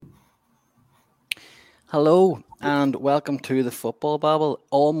Hello and welcome to the Football Babble.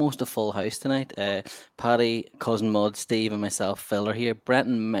 Almost a full house tonight. Paddy, Cousin Mud, Steve, and myself, Phil are here.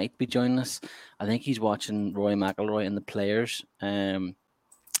 Brenton might be joining us. I think he's watching Rory McIlroy and the players at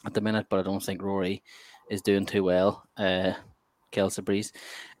the minute, but I don't think Rory is doing too well. Kelsa Breeze.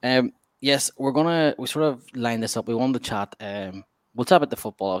 Yes, we sort of line this up. We wanted to chat. We'll chat about the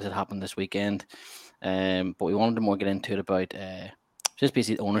football obviously that happened this weekend. But we wanted to more get into it about just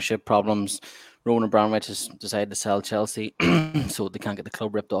basically ownership problems. Roman Abramovich has decided to sell Chelsea, so they can't get the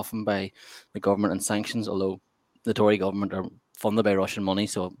club ripped off them by the government and sanctions. Although the Tory government are funded by Russian money,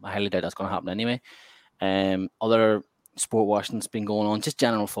 so I highly doubt that's going to happen anyway. Other sport washing's been going on, just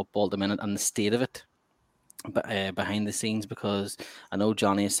general football at the minute, and the state of it behind the scenes. Because I know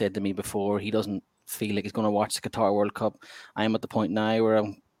Johnny has said to me before he doesn't feel like he's going to watch the Qatar World Cup. I'm at the point now where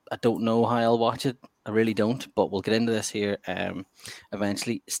I don't know how I'll watch it. I really don't, but we'll get into this here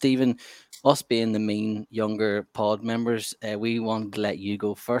eventually. Stephen, us being the mean younger pod members, we wanted to let you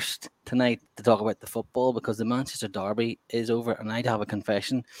go first tonight to talk about the football because the Manchester Derby is over, and I'd have a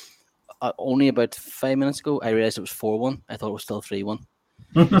confession. Only about 5 minutes ago, I realised it was 4-1. I thought it was still 3-1.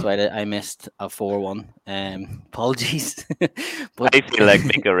 So I missed a 4-1. Apologies. But I feel like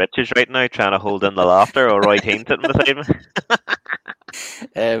Mika Richards right now trying to hold in the laughter, or Roy Keane sitting beside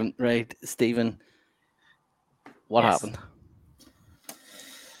me. Right, Stephen, what happened?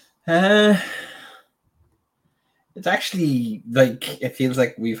 It's actually like it feels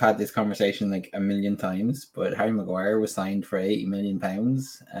like we've had this conversation like a million times, but Harry Maguire was signed for £80 million,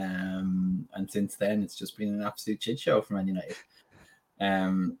 and since then it's just been an absolute shit show for Man United.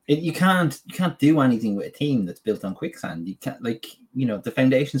 You can't do anything with a team that's built on quicksand. You can't, the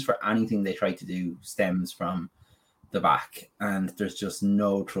foundations for anything they try to do stems from the back, and there's just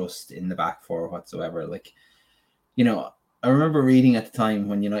no trust in the back four whatsoever. I remember reading at the time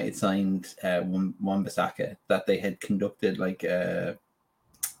when United signed Wan-Bissaka that they had conducted like a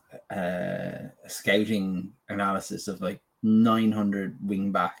scouting analysis of like 900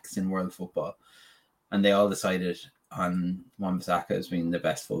 wing backs in world football, and they all decided on Wan-Bissaka as being the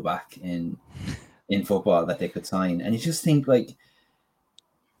best fullback in football that they could sign. And you just think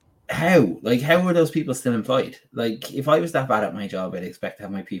how are those people still employed? Like, if I was that bad at my job, I'd expect to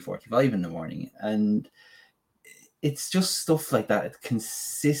have my P45 in the morning. And it's just stuff like that. It's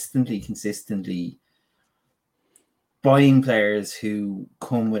consistently buying players who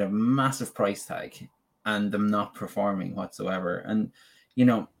come with a massive price tag and them not performing whatsoever. And,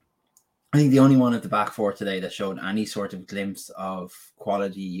 I think the only one at the back four today that showed any sort of glimpse of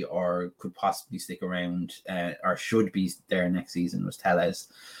quality or could possibly stick around or should be there next season was Telles.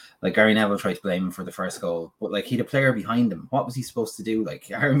 Like, Gary Neville tried to blame him for the first goal, but like, he had a player behind him. What was he supposed to do? Like,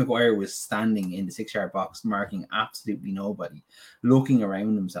 Harry Maguire was standing in the 6-yard box, marking absolutely nobody, looking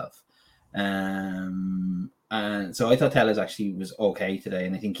around himself. And so I thought Telles actually was okay today,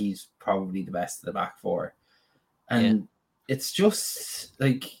 and I think he's probably the best of the back four. And it's just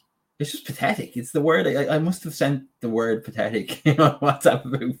like, it's just pathetic. It's the word. I must have sent the word pathetic on WhatsApp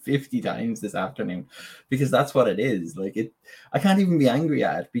about 50 times this afternoon, because that's what it is. Like, I can't even be angry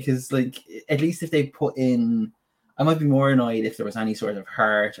at it, because like, at least if they put in, I might be more annoyed if there was any sort of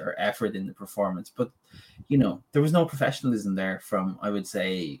heart or effort in the performance. But, there was no professionalism there from, I would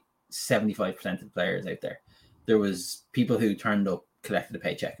say, 75% of the players out there. There was people who turned up, collected a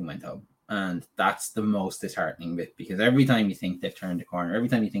paycheck and went home. And that's the most disheartening bit, because every time you think they've turned a corner, every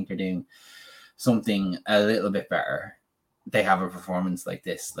time you think they're doing something a little bit better, they have a performance like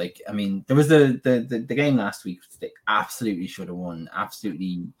this. Like, I mean, there was the game last week they absolutely should have won,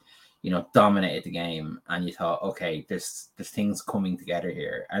 absolutely, dominated the game, and you thought, okay, there's things coming together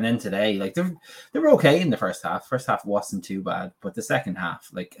here. And then today, like, they were okay in the first half. First half wasn't too bad, but the second half,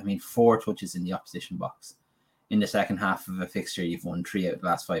 like, I mean, 4 touches in the opposition box. In the second half of a fixture, you've won 3 out of the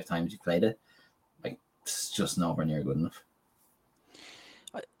last 5 times you played it. Like, it's just nowhere near good enough.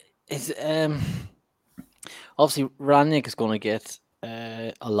 It's obviously Rangnick is going to get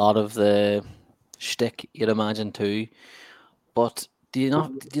a lot of the shtick, you'd imagine too. But do you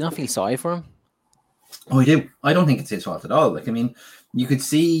not feel sorry for him? Oh, I do. I don't think it's his fault at all. Like, I mean, you could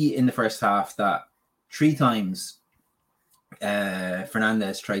see in the first half that 3 times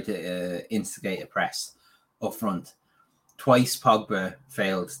Fernandes tried to instigate a press up front. Twice Pogba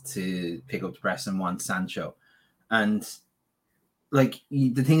failed to pick up the press and want Sancho. And like,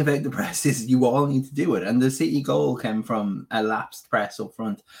 the thing about the press is you all need to do it. And the City goal came from a lapsed press up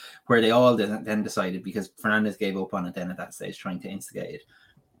front, where they all then decided, because Fernandes gave up on it then at that stage, trying to instigate it.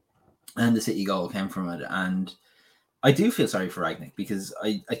 And the City goal came from it. And I do feel sorry for Rangnick, because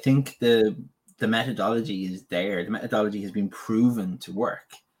I think the methodology is there. The methodology has been proven to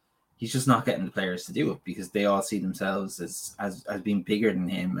work. he's just not getting the players to do it because they all see themselves as being bigger than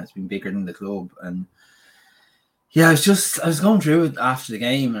him, as being bigger than the club. And yeah, I was going through it after the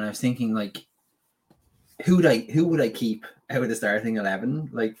game, and I was thinking, like, who would I keep out of the starting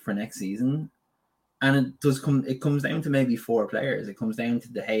 11 like for next season? And it comes down to maybe 4 players. It comes down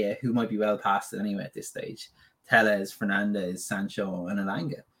to De Gea, who might be well past it anyway at this stage. Telles, Fernandes, Sancho, and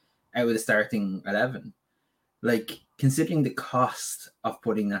Elanga out of the starting 11. Like, considering the cost of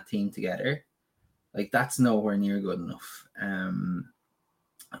putting that team together, like, that's nowhere near good enough.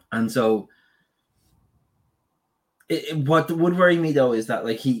 And so what would worry me though is that,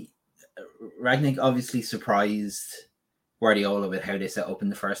 like, Rangnick obviously surprised Guardiola with how they set up in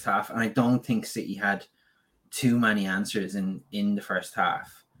the first half, and I don't think City had too many answers in the first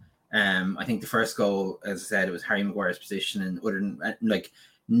half. I think the first goal, as I said, it was Harry Maguire's position, and other than, like,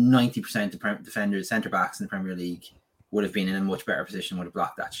 90% of defenders, centre backs in the Premier League would have been in a much better position, would have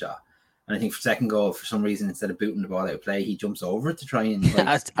blocked that shot. And I think for second goal, for some reason, instead of booting the ball out of play, he jumps over it to try and.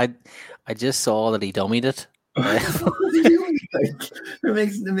 Like, I just saw that he dummied it. It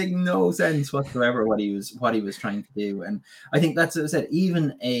makes no sense whatsoever what he was trying to do. And I think that's what I said.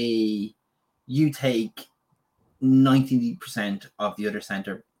 Even you take 90% of the other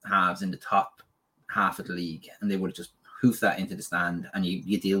centre halves in the top half of the league, and they would have just hoofed that into the stand, and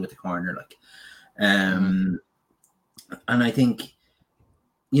you deal with the corner, like. And I think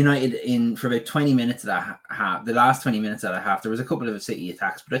United, for about 20 minutes of that half, the last 20 minutes of that half, there was a couple of City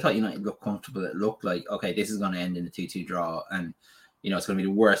attacks, but I thought United looked comfortable. It looked like, okay, this is going to end in a 2-2 draw, and it's going to be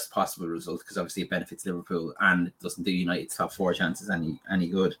the worst possible result because obviously it benefits Liverpool and it doesn't do United's top 4 chances any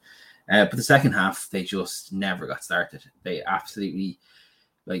good. But the second half, they just never got started. They absolutely,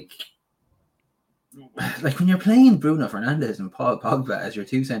 like when you're playing Bruno Fernandes and Paul Pogba as your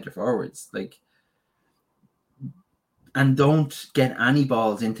 2 centre forwards, like, and don't get any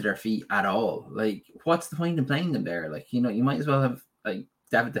balls into their feet at all. Like, what's the point in playing them there? Like, you might as well have, like,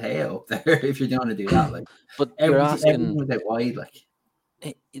 David De Gea up there if you're going to do that. Like, but everyone was out wide. Like,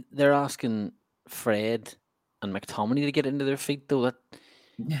 they're asking Fred and McTominay to get into their feet, though.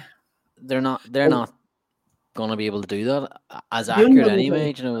 They're not going to be able to do that as accurate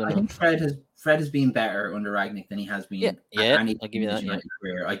anyway. I think Fred has been better under Rangnick than he has been. Yeah, I'll give you that. Yeah.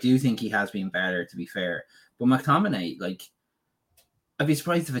 Career. I do think he has been better, to be fair. But McTominay, like, I'd be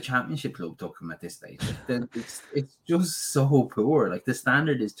surprised if a championship club took him at this stage. Like, it's just so poor. Like, the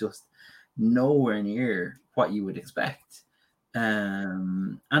standard is just nowhere near what you would expect.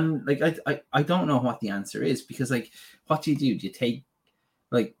 And like, I don't know what the answer is, because, like, what do you do? Do you take,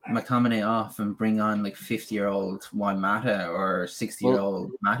 like, McTominay off and bring on, like, 50-year-old Juan Mata or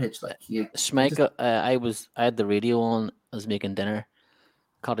 60-year-old Matic? Like, Schmeichel, I had the radio on. I was making dinner,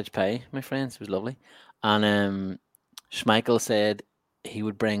 cottage pie, my friends. It was lovely. And Schmeichel said he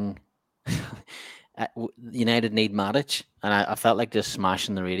would bring United need Matic, and I felt like just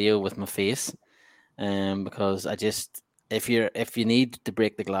smashing the radio with my face, because I just, if you need to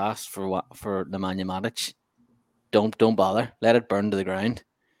break the glass for Nemanja Matic, don't bother. Let it burn to the ground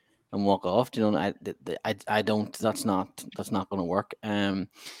and walk off. Do you know? I don't. That's not going to work.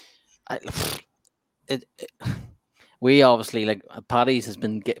 We obviously, like, Paddy's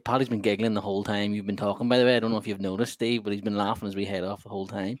been giggling the whole time you've been talking. By the way, I don't know if you've noticed, Steve, but he's been laughing as we head off the whole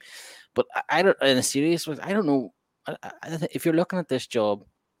time. But I don't. In a serious way, I don't know. If you're looking at this job,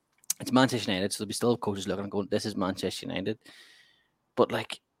 it's Manchester United, so there'll be still coaches looking and going, "This is Manchester United." But,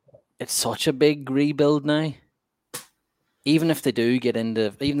 like, it's such a big rebuild now. Even if they do get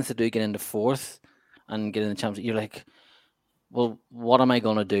into fourth and get in the Champions League, you're like, well, what am I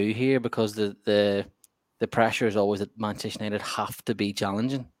going to do here? Because the pressure is always that Manchester United have to be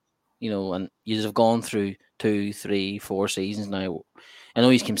challenging, and you have gone through 2, 3, 4 seasons now. I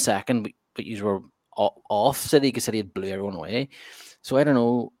know you came second, but you were off City because City had blew everyone away. So I don't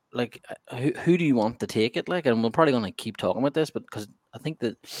know, like, who do you want to take it? Like, and we're probably going to keep talking about this, but because I think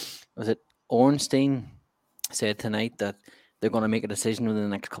that, was it Ornstein said tonight that they're going to make a decision within the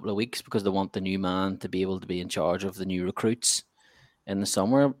next couple of weeks because they want the new man to be able to be in charge of the new recruits in the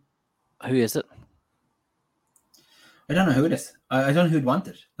summer. Who is it? I don't know who it is. I don't know who'd want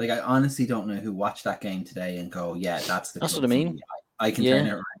it. Like, I honestly don't know who watched that game today and go, yeah, that's what I mean. I can turn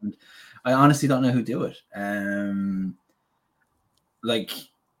it around. I honestly don't know who do it. Like,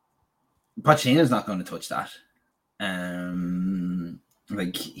 Pochettino's not going to touch that.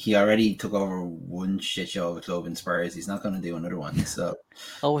 Like, he already took over one shit show of a club in Spurs. He's not going to do another one. So,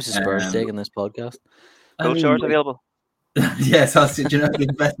 always a Spurs dig in this podcast. Coach Short available. Yes,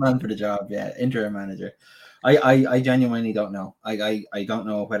 the best man for the job. Yeah, interim manager. I genuinely don't know. I don't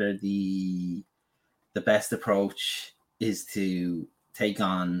know whether the best approach is to take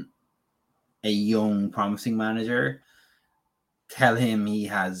on a young, promising manager, tell him he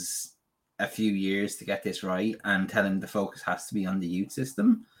has a few years to get this right, and tell him the focus has to be on the youth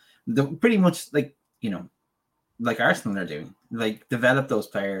system. Pretty much like Arsenal are doing, like develop those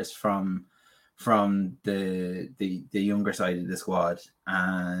players from the younger side of the squad,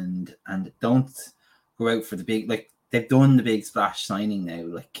 and don't go out for the big, like they've done the big splash signing now,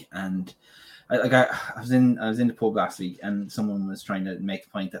 like, and I was in the pub last week and someone was trying to make the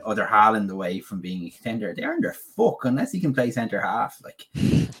point that they're Haaland away from being a contender. They aren't their fuck unless he can play centre half. Like,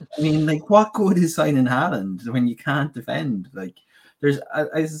 I mean, like, what good is signing Haaland when you can't defend? Like, there's, as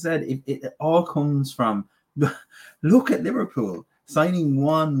I said, it all comes from, look at Liverpool. Signing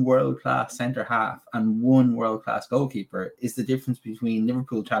one world-class centre half and one world-class goalkeeper is the difference between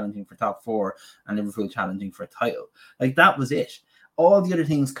Liverpool challenging for top four and Liverpool challenging for a title. Like, that was it. All the other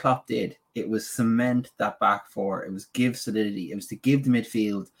things Klopp did, it was cement that back four. It was give solidity. It was to give the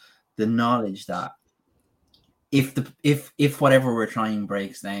midfield the knowledge that if whatever we're trying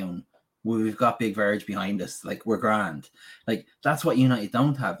breaks down, we've got Big Verge behind us. Like, we're grand. Like, that's what United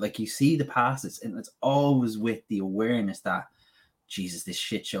don't have. Like, you see the passes, and it's always with the awareness that, Jesus, this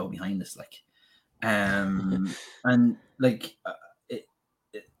shit show behind us. Like, and like,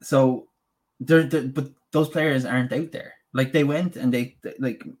 so but those players aren't out there. Like, they went and they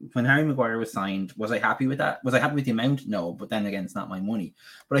like, when Harry Maguire was signed, was I happy with that? Was I happy with the amount? No, but then again, it's not my money.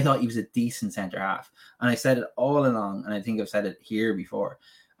 But I thought he was a decent centre half, and I said it all along, and I think I've said it here before.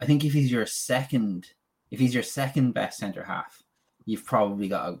 I think if he's your second best centre half, you've probably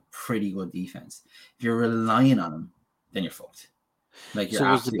got a pretty good defense. If you're relying on him, then you're fucked. Like, you're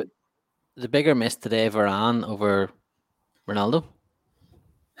So was the bigger miss today Varane over Ronaldo?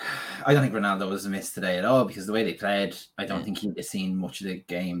 I don't think Ronaldo was a miss today at all, because the way they played, I don't think he'd have seen much of the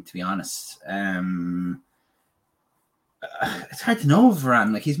game, to be honest. It's hard to know with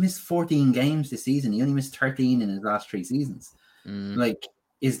Varane. Like, he's missed 14 games this season. He only missed 13 in his last 3 seasons. Like,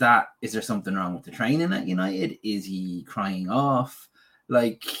 is there something wrong with the training at United? Is he crying off?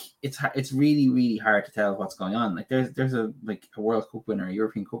 Like, it's really, really hard to tell what's going on. Like, there's a World Cup winner, a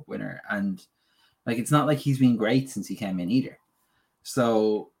European Cup winner, and like, it's not like he's been great since he came in either.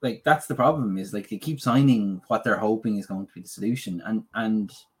 So, like, that's the problem, is like they keep signing what they're hoping is going to be the solution,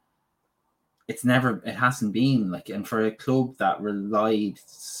 and it hasn't been, like, and for a club that relied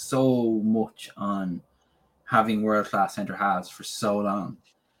so much on having world-class centre halves for so long,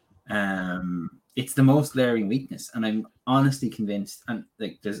 it's the most glaring weakness. And I'm honestly convinced, and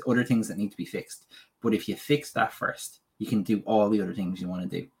like, there's other things that need to be fixed, but if you fix that first, you can do all the other things you want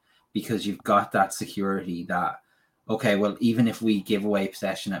to do, because you've got that security that, okay, well, even if we give away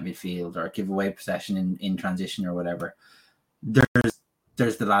possession at midfield or give away possession in transition or whatever,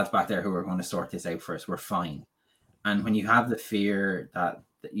 there's the lads back there who are going to sort this out first. We're fine. And when you have the fear that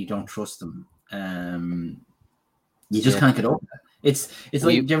you don't trust them, you just can't get over it. It's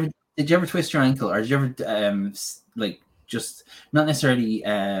like, did you ever twist your ankle, or did you ever like, just not necessarily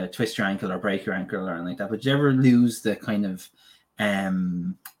twist your ankle or break your ankle or anything like that, but did you ever lose the kind of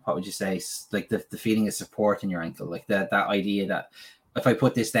what would you say, like the feeling of support in your ankle, like that idea that if I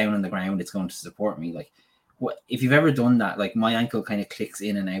put this down on the ground, it's going to support me? Like, if you've ever done that, like, my ankle kind of clicks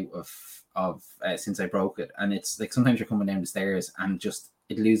in and out of since I broke it, and it's like sometimes you're coming down the stairs and just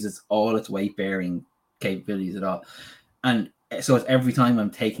it loses all its weight bearing capabilities at all. And so it's every time I'm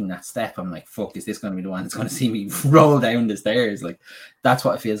taking that step, I'm like, fuck, is this going to be the one that's going to see me roll down the stairs? Like, that's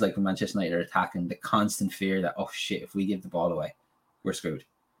what it feels like when Manchester United are attacking, the constant fear that, oh shit, if we give the ball away, we're screwed.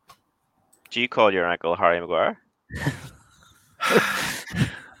 Do you call your ankle Harry Maguire?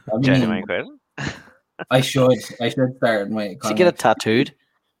 Genuine question. I should start my. Should get it tattooed.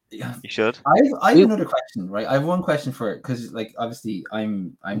 Yeah, you should. I have another question, right? I have one question for it, because, like, obviously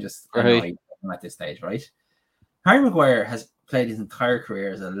I'm just annoyed at this stage, right? Harry Maguire has played his entire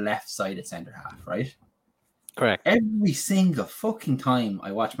career as a left-sided centre half, right? Correct. Every single fucking time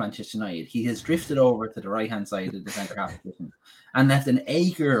I watch Manchester United, he has drifted over to the right-hand side of the centre half position and left an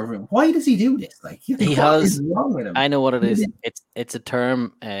acre of room. Why does he do this? Like, what is wrong with him? I know what it is. It's a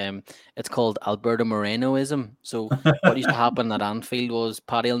term. It's called Alberto Morenoism. So what used to happen at Anfield was,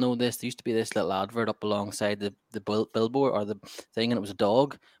 Paddy will know this, there used to be this little advert up alongside the billboard or the thing, and it was a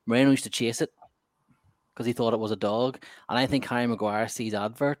dog. Moreno used to chase it because he thought it was a dog. And I think Harry Maguire sees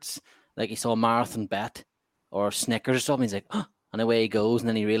adverts, like he saw a marathon bet or Snickers or something. He's like, oh, and away he goes, and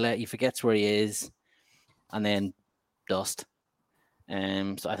then he forgets where he is, and then dust.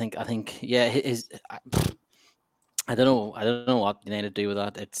 So I think yeah, I don't know what United do with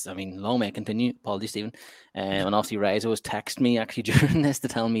that. Long may it continue. Apologies, Stephen. And obviously Rizzo was texting me actually during this to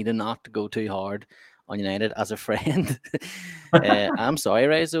tell me to not go too hard on United as a friend. I'm sorry,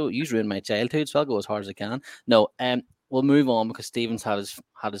 Rezo. You ruined my childhood, so I'll go as hard as I can. No, we'll move on because Stephen's had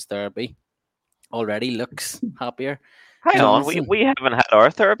his therapy already. Looks happier. Hang on, we haven't had our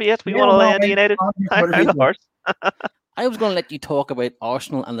therapy yet. We want to lay into United. How the horse? I was going to let you talk about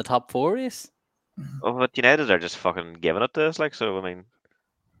Arsenal and the top 4 race. Oh, but United are just fucking giving it to us, like, so. I mean,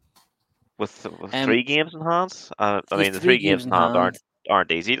 with 3 games in hand. I mean, the 3 games in hand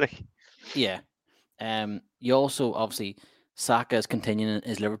aren't easy, like. Yeah. You also obviously Saka is continuing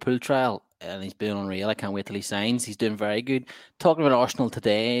his Liverpool trial, and he's been unreal. I can't wait till he signs. He's doing very good. Talking about Arsenal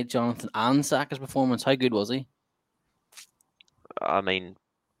today, Jonathan, and Saka's performance, how good was he? I mean,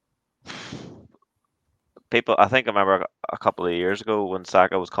 I think I remember a couple of years ago when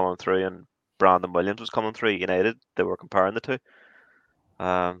Saka was coming through and Brandon Williams was coming through United, they were comparing the two.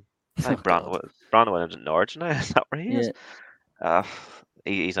 I think Brandon Williams at Norwich now, is that where he is?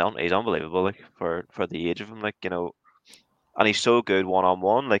 He's unbelievable, like, for the age of him, like, you know, and he's so good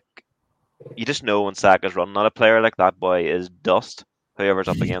one-on-one, like, you just know when Saka's running at a player, like, that boy is dust, whoever's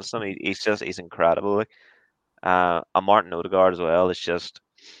up against him. He's incredible, like. And Martin Odegaard as well is just,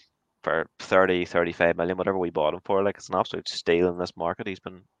 for 30-35 million, whatever we bought him for, like, it's an absolute steal in this market. He's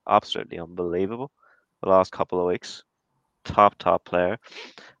been absolutely unbelievable the last couple of weeks. Top player.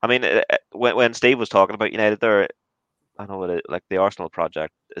 I mean, when Steve was talking about United there, I know like the Arsenal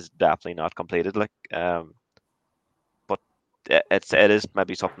project is definitely not completed, like, but it is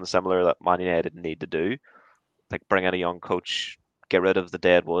maybe something similar that Man United need to do, like bring in a young coach, get rid of the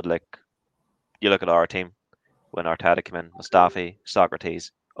dead wood. Like, you look at our team when Arteta came in: Mustafi,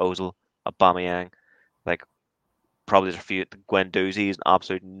 Socrates, Ozil, Aubameyang, like, probably there's a few. Guendouzi is an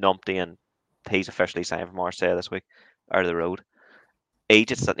absolute numpty, and he's officially signed for Marseille this week, out of the road.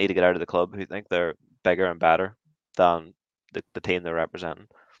 Agents that need to get out of the club who think they're bigger and better than the team they're representing.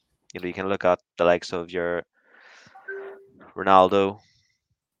 You know, you can look at the likes of your Ronaldo,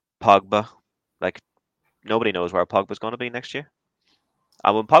 Pogba. Like, nobody knows where Pogba's going to be next year.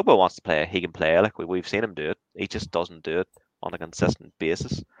 And when Pogba wants to play, he can play. Like, we've seen him do it. He just doesn't do it on a consistent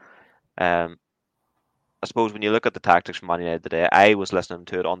basis. I suppose when you look at the tactics from Man United today, I was listening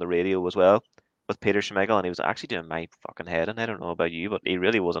to it on the radio as well with Peter Schmeichel, and he was actually doing my fucking head in. I don't know about you, but he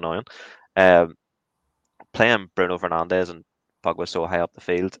really was annoying. Playing Bruno Fernandes and Pogba so high up the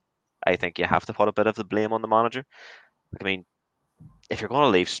field, I think you have to put a bit of the blame on the manager. Like, I mean, if you're going to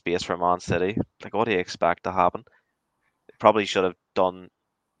leave space for Man City, like, what do you expect to happen? Probably should have done,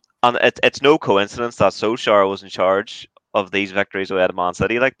 and it's no coincidence that Solskjaer was in charge of these victories away Man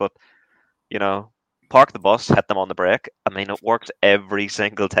City, like, but, you know, park the bus, hit them on the break. I mean, it works every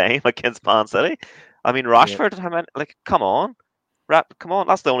single time against Man City. I mean, Rashford, I mean, like, come on,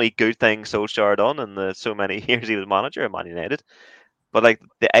 that's the only good thing Solskjaer done in the so many years he was manager at Man United. But, like,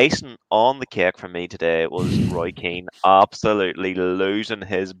 the icing on the cake for me today was Roy Keane absolutely losing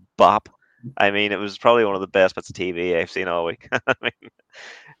his bop. I mean, it was probably one of the best bits of TV I've seen all week. I mean,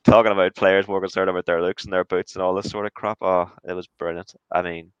 talking about players more concerned about their looks and their boots and all this sort of crap. Oh, it was brilliant. I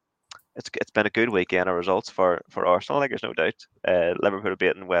mean, it's been a good weekend of results for Arsenal. Like, there's no doubt. Liverpool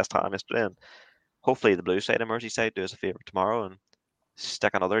beating West Ham yesterday, and hopefully the blue side of Merseyside do us a favour tomorrow and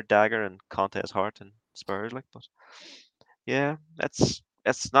stick another dagger in Conte's heart and Spurs. Like, but yeah, it's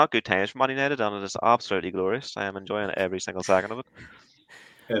not good times for Man United, and it is absolutely glorious. I am enjoying every single second of it.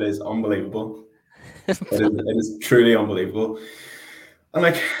 It is unbelievable. it is truly unbelievable. And,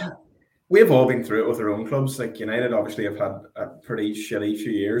 like, we've all been through it with our own clubs. Like, United obviously have had a pretty shitty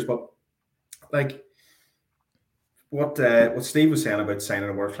few years, but, like, what Steve was saying about signing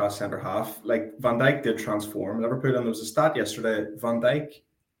a world-class centre-half, like, Van Dijk did transform Liverpool, and there was a stat yesterday: Van Dijk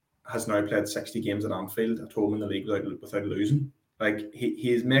has now played 60 games at Anfield at home in the league without losing. Like,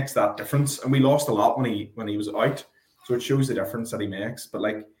 he makes that difference, and we lost a lot when he was out, so it shows the difference that he makes. But,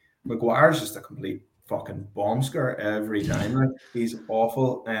 like, Maguire's just a complete fucking bomb scare every time. Like, he's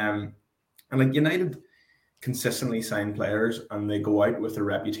awful. And, like, United consistently sign players and they go out with a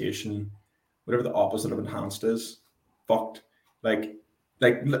reputation, whatever the opposite of enhanced is, fucked. Like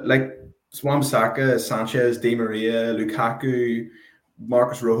Wan-Bissaka, Sanchez, Di Maria, Lukaku,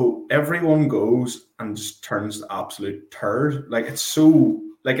 Marcus Rojo, everyone goes and just turns to absolute turd. Like, it's so,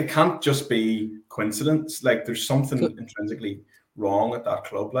 like, it can't just be coincidence. Like, there's something intrinsically wrong at that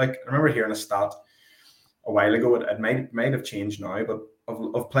club. Like, I remember hearing a stat a while ago, it might have changed now, but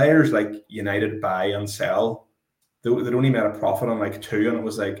of players like United buy and sell, they'd only made a profit on like 2, and it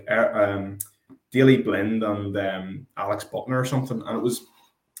was like Daley Blind and Alex Buckner or something, and it was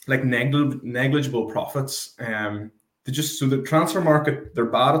like negligible profits. So the transfer market, they're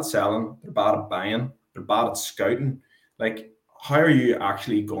bad at selling, they're bad at buying, they're bad at scouting. Like, how are you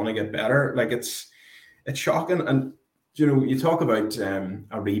actually going to get better? Like, it's it's shocking. And you talk about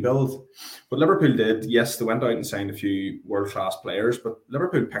a rebuild. What Liverpool did, yes, they went out and signed a few world-class players, but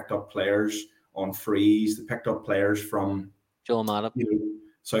Liverpool picked up players on frees. They picked up players from Joel Matip.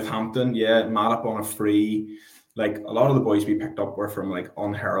 Southampton, yeah, Matip on a free. Like a lot of the boys we picked up were from like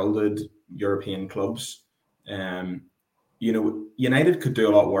unheralded European clubs. United could do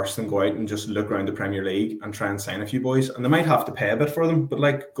a lot worse than go out and just look around the Premier League and try and sign a few boys. And they might have to pay a bit for them, but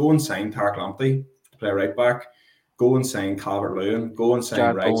like go and sign Tarek Lamptey to play right back. Go and sign Calvert-Lewin. Go and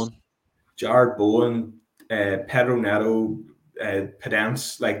sign Rice. Jared Bowen, Pedro Neto,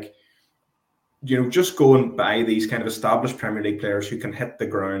 Pedence. Like, just go and buy these kind of established Premier League players who can hit the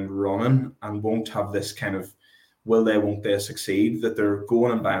ground running and won't have this kind of will they, won't they succeed, that they're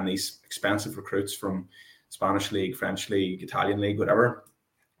going and buying these expensive recruits from Spanish League, French League, Italian League, whatever,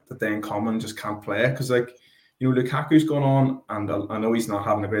 that then come and just can't play. Because, like, Lukaku's gone on, and I know he's not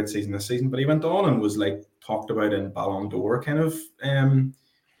having a great season this season, but he went on and was, like, talked about in Ballon d'Or kind of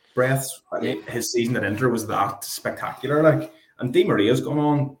breaths. His season at Inter was that spectacular, like. And Di Maria's gone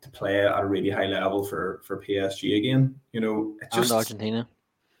on to play at a really high level for PSG again. It's just, and Argentina.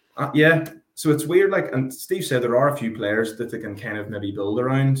 Yeah. So it's weird, like, and Steve said there are a few players that they can kind of maybe build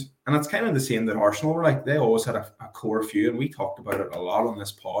around. And it's kind of the same that Arsenal were like. They always had a core few, and we talked about it a lot on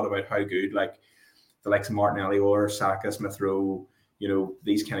this pod about how good, like, the likes of Martinelli or Saka, Smith Rowe,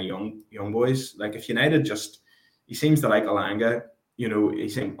 these kind of young boys. Like, if United he seems to like Elanga,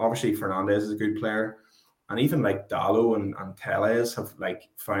 obviously Fernandes is a good player. And even like Dalot and Telles have like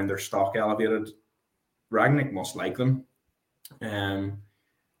found their stock elevated. Rangnick must like them.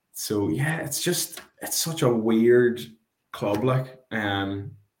 So yeah, it's such a weird club. Like,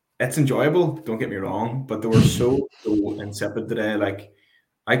 it's enjoyable, don't get me wrong, but they were so insipid today. Like,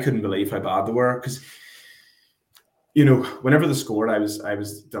 I couldn't believe how bad they were, because whenever they scored, I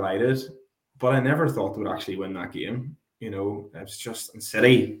was delighted, but I never thought they would actually win that game. It's just, and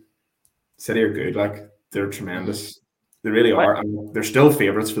City are good. Like, they're tremendous. They really are. And they're still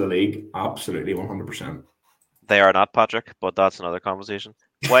favourites for the league. Absolutely, 100%. They are not, Patrick, but that's another conversation.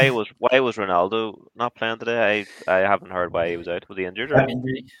 Why was Ronaldo not playing today? I haven't heard why he was out. Was he injured?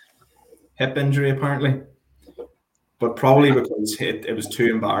 Hip injury, apparently. But probably because it was too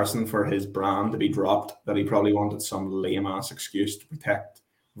embarrassing for his brand to be dropped, that he probably wanted some lame-ass excuse to protect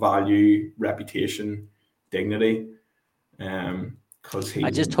value, reputation, dignity. Because I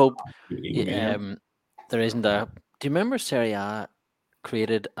just hope there isn't a... Do you remember Serie A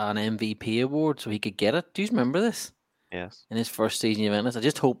created an MVP award so he could get it? Do you remember this? Yes. In his first season in Juventus. I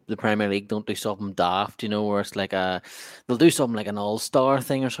just hope the Premier League don't do something daft, where it's like they'll do something like an all-star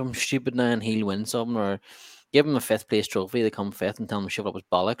thing or something stupid now and he'll win something, or give him a 5th place trophy, they come 5th and tell him to shove up his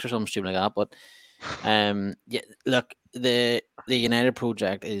bollocks or something stupid like that. But yeah, look, the United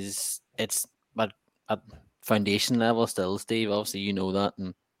project it's at foundation level still, Steve. Obviously, you know that,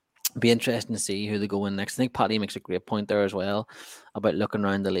 and it'd be interesting to see who they go in next. I think Paddy makes a great point there as well about looking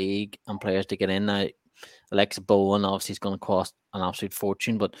around the league and players to get in now. Alexa Bowen obviously is going to cost an absolute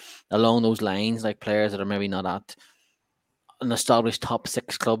fortune, but along those lines, like players that are maybe not at an established top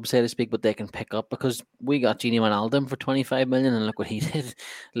 6 club, so to speak, but they can pick up, because we got Gini Wijnaldum for 25 million and look what he did,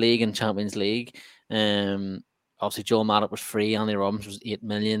 League and Champions League. Obviously Joel Matip was free, Andy Robbins was 8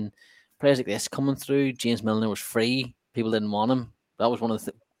 million. Players like this coming through. James Milner was free, people didn't want him. That was one of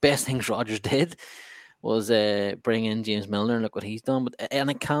the best things Rodgers did, was bring in James Milner and look what he's done.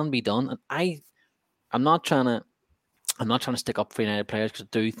 And it can be done. And I'm not trying to stick up for United players, because I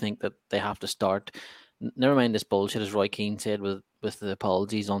do think that they have to start. Never mind this bullshit, as Roy Keane said with the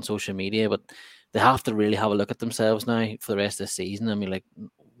apologies on social media, but they have to really have a look at themselves now for the rest of the season. I mean, like,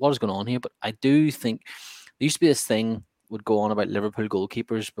 what is going on here? But I do think there used to be this thing would go on about Liverpool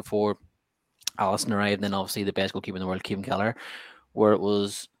goalkeepers before Alisson arrived, and then obviously the best goalkeeper in the world, Kevin Keller, where it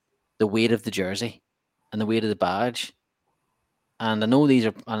was the weight of the jersey and the weight of the badge. And I know these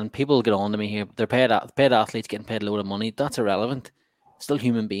are, and people get on to me here, they're paid athletes getting paid a load of money. That's irrelevant. Still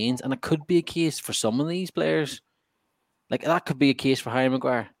human beings. And it could be a case for some of these players. Like, that could be a case for Harry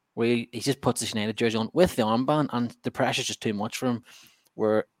Maguire, where he just puts the United jersey on with the armband, and the pressure's just too much for him.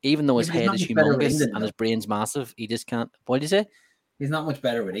 Where even though his head is humongous and his brain's massive, he just can't. What did you say? He's not much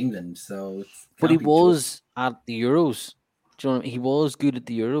better with England, so. But he was at the Euros. Do you know what I mean? He was good at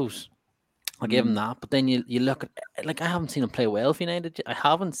the Euros. I'll give him that. But then you look at, like, I haven't seen him play well for United. I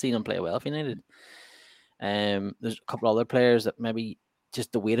haven't seen him play well for United. There's a couple other players that maybe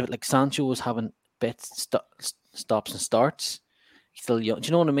just the weight of it. Like Sancho was having bits, stops and starts. He's still young. Do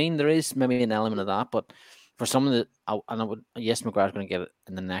you know what I mean? There is maybe an element of that, but for some of the, yes, Maguire's going to get it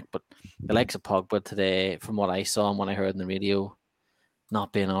in the neck, but the likes of Pogba today, from what I saw and what I heard in the radio,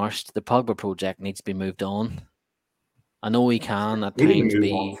 not being arsed. The Pogba project needs to be moved on. I know he can at Really times moved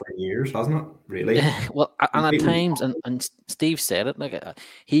be. on for years, hasn't it? Really. Well, and at Completely times, and Steve said it, like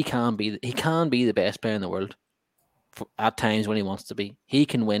he can be the best player in the world. At times when he wants to be, he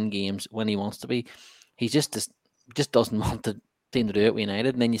can win games when he wants to be. He just doesn't want the team to do it with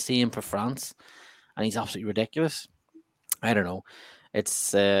United, and then you see him for France, and he's absolutely ridiculous. I don't know. It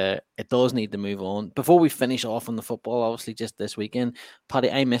does need to move on. Before we finish off on the football, obviously just this weekend, Paddy,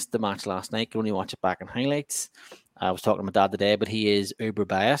 I missed the match last night. Could only watch it back in highlights. I was talking to my dad today, but he is uber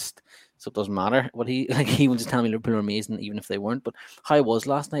biased, so it doesn't matter what he will just tell me Liverpool are amazing, even if they weren't. But how was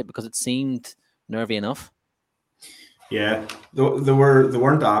last night? Because it seemed nervy enough. Yeah, they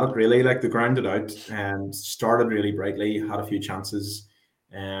weren't at it really. Like they grounded out and started really brightly, had a few chances,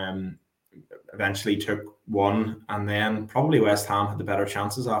 eventually took one, and then probably West Ham had the better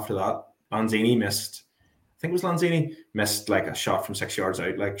chances after that. Lanzini missed, I think it was Lanzini missed like a shot from 6 yards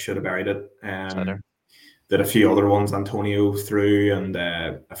out, like should have buried it. Did a few other ones Antonio threw, and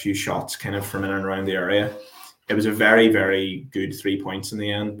a few shots kind of from in and around the area. It was a very, very good 3 points in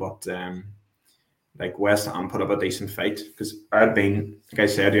the end, but like West Ham put up a decent fight, because I'd been, like I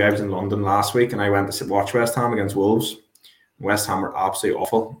said, I was in London last week and I went to watch West Ham against Wolves. West Ham were absolutely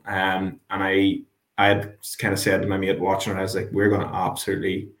awful, and I had kind of said to my mate watching it, I was like, we're going to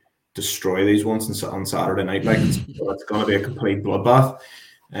absolutely destroy these ones on Saturday night. Like it's going to be a complete bloodbath.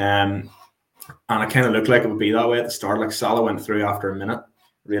 And it kind of looked like it would be that way at the start. Like Salah went through after a minute,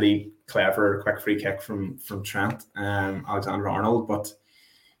 really clever, quick free kick from Trent, Alexander-Arnold, but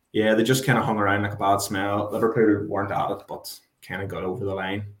yeah, they just kind of hung around like a bad smell. Liverpool weren't at it, but kind of got over the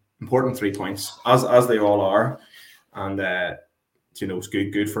line. Important 3 points, as they all are, and it's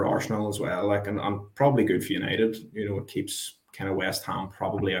good for Arsenal as well. Like and probably good for United. It keeps kind of West Ham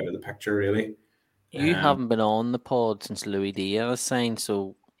probably out of the picture really. You haven't been on the pod since Louis Diaz signed,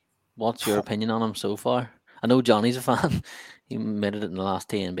 so what's your opinion on him so far? I know Johnny's a fan. He admitted it in the last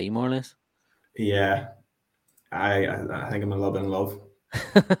TNB more or less. Yeah, I think I'm a little bit in love.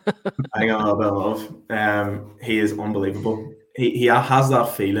 I think I'm a little bit in love. He is unbelievable. He has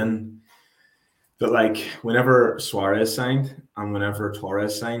that feeling that like whenever Suarez signed and whenever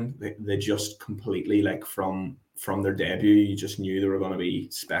Torres signed, they just completely like from their debut, you just knew they were going to be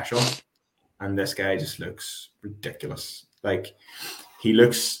special. And this guy just looks ridiculous. Like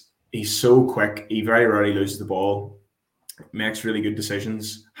he's so quick. He very rarely loses the ball. Makes really good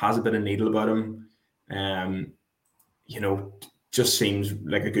decisions. Has a bit of needle about him. Just seems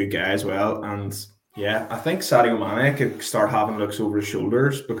like a good guy as well. And yeah, I think Sadio Mane could start having looks over his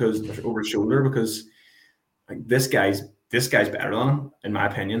shoulder because like this guy's better than him, in my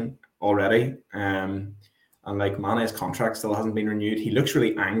opinion, already. And like Mane's contract still hasn't been renewed. He looks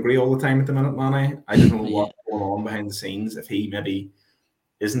really angry all the time at the minute, Mane. I don't know what's going on behind the scenes, if he maybe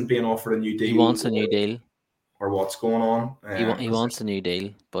isn't being offered a new deal. He wants a new deal. Or what's going on. He wants a new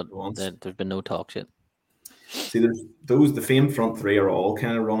deal, but there's been no talks yet. See, the famed front three are all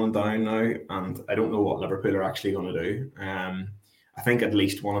kind of running down now, and I don't know what Liverpool are actually going to do. I think at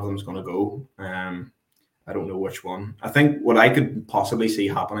least one of them is going to go. I don't know which one. I think what I could possibly see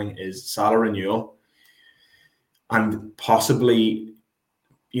happening is Salah renewal, and possibly,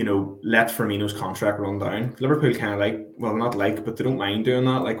 let Firmino's contract run down. Liverpool kind of but they don't mind doing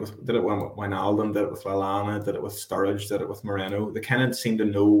that. Like did it when Wijnaldum, did it with Lallana, did it with Sturridge, did it with Moreno. They kind of seem to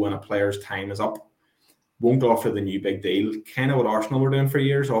know when a player's time is up. Won't offer the new big deal. Kind of what Arsenal were doing for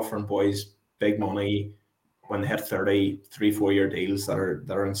years, offering boys big money when they hit 3-4 year deals that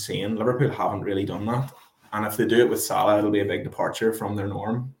are insane. Liverpool haven't really done that. And if they do it with Salah, it'll be a big departure from their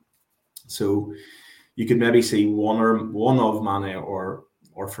norm. So you could maybe see one of Mane or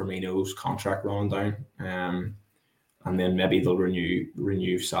Firmino's contract running down. And then maybe they'll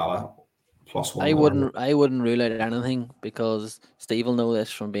renew Salah plus one. I wouldn't rule out anything, because Steve will know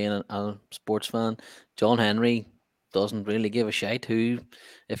this from being a sports fan. John Henry doesn't really give a shite who.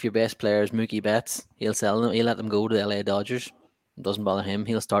 If your best player is Mookie Betts, he'll sell them. He'll let them go to the LA Dodgers. It doesn't bother him.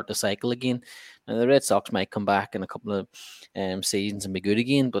 He'll start the cycle again. Now the Red Sox might come back in a couple of seasons and be good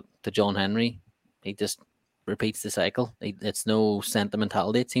again, but to John Henry, he just repeats the cycle. It's no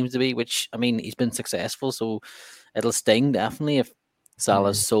sentimentality, it seems to be, which, I mean, he's been successful, so it'll sting definitely if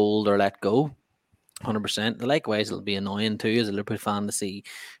Salah's sold or let go. 100%. Likewise, it'll be annoying too as a Liverpool fan to see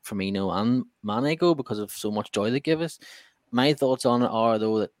Firmino and Mane go because of so much joy they give us. My thoughts on it are,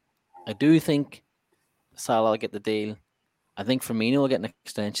 though, that I do think Salah will get the deal. I think Firmino will get an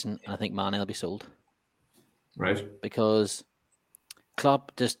extension, and I think Mane will be sold. Right. Because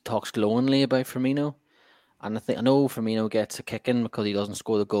Klopp just talks glowingly about Firmino, and I know Firmino gets a kicking because he doesn't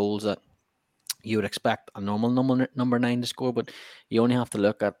score the goals that you would expect a normal number 9 to score, but you only have to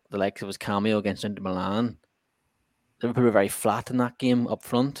look at the likes of his cameo against Inter Milan. Liverpool were very flat in that game up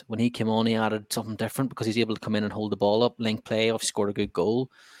front. When he came on, he added something different because he's able to come in and hold the ball up, link play, scored a good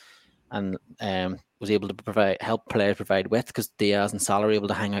goal, and was able to help players provide width because Diaz and Salah are able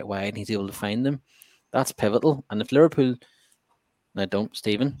to hang out wide and he's able to find them. That's pivotal. And if Liverpool, now don't,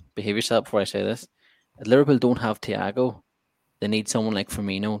 Stephen, behave yourself before I say this. If Liverpool don't have Thiago, they need someone like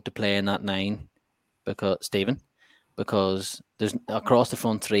Firmino to play in that 9 because there's across the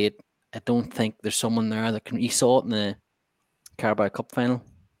front three, I don't think there's someone there that can. You saw it in the Carabao Cup final.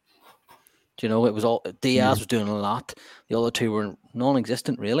 Do you know, it was all Diaz was doing a lot. The other two were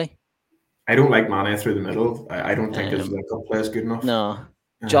non-existent, really. I don't like Mane through the middle. I don't think his link-up play is good enough. No,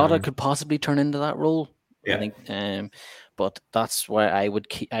 Jota could possibly turn into that role. Yeah. I think, but that's why I would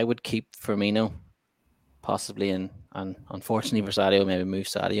keep Firmino, possibly, and unfortunately for Sadio, maybe move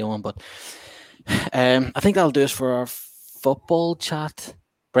Sadio on. But I think that'll do us for our football chat.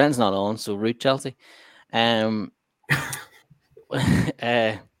 Brent's not on, so root Chelsea. Yeah,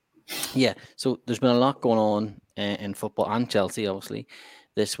 so there's been a lot going on in football and Chelsea, obviously,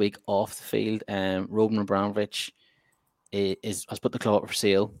 this week off the field. Roman Abramovich has put the club up for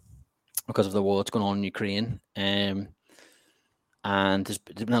sale because of the war that's going on in Ukraine. And there's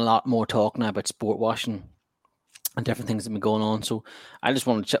been a lot more talk now about sport washing and different things that have been going on. So I just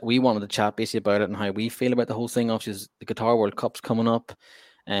wanted to we wanted to chat basically about it and how we feel about the whole thing. Obviously, the Qatar World Cup's coming up.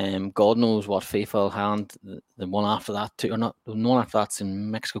 God knows what FIFA will hand the one after that too, or not. The one after that's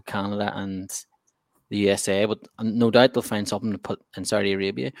in Mexico, Canada, and the USA. But no doubt they'll find something to put in Saudi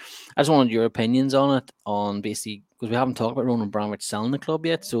Arabia. I just wanted your opinions on it, on basically because we haven't talked about Roman Abramovich selling the club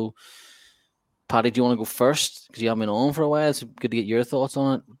yet. So, Paddy, do you want to go first? Because you haven't been on for a while. It's good to get your thoughts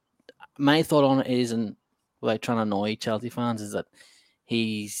on it. My thought on it is, and without trying to annoy Chelsea fans, is that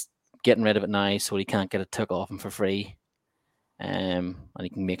he's getting rid of it now so he can't get it took off him for free. And he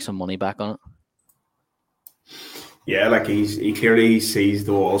can make some money back on it. Yeah, like he clearly sees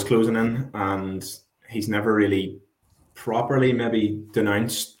the walls closing in, and he's never really properly maybe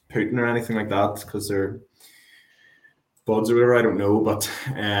denounced Putin or anything like that because they're buds or whatever. I don't know, but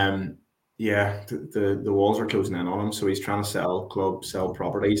yeah, the walls are closing in on him, so he's trying to sell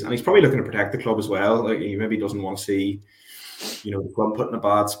properties, and he's probably looking to protect the club as well. Like he maybe doesn't want to see, the club put in a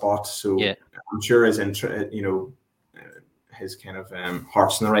bad spot. So yeah. I'm sure his his kind of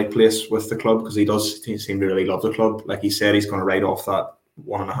heart's in the right place with the club because he seem to really love the club. Like he said, he's going to write off that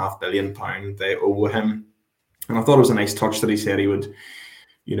 £1.5 billion they owe him, and I thought it was a nice touch that he said he would,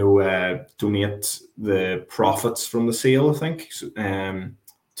 donate the profits from the sale. I think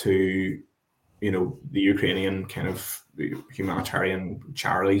to the Ukrainian kind of humanitarian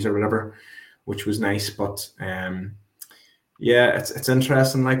charities or whatever, which was nice. But yeah, it's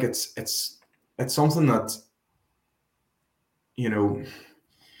interesting. Like it's something that you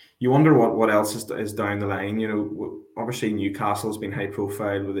wonder what else is down the line. Obviously Newcastle's been high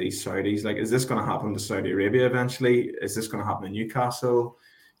profile with these Saudis. Like, is this going to happen to Saudi Arabia eventually? Is this going to happen to Newcastle?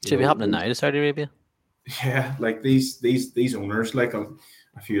 Should be happening now to Saudi Arabia. Yeah, like these owners, like a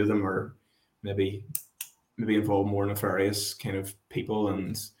few of them are maybe involved more nefarious kind of people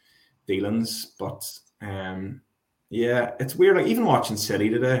and dealings. But yeah, it's weird. Like even watching City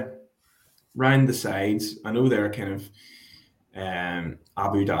today, round the sides, I know they're kind of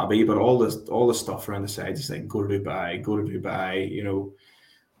Abu Dhabi, but all the stuff around the sides is like go to Dubai,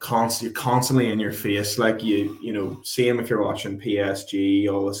 constantly in your face. Like same if you're watching PSG,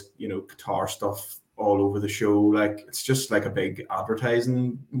 all this Qatar stuff all over the show. Like it's just like a big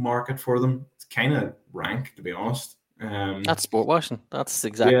advertising market for them. It's kind of rank, to be honest. That's sport washing. That's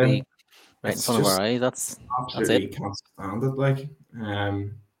exactly right in front of our eye. That's absolutely it. Can't stand it. Like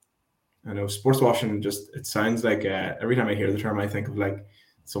I know sports washing it sounds like every time I hear the term I think of like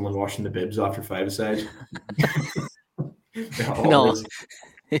someone washing the bibs after 5-a-side. No,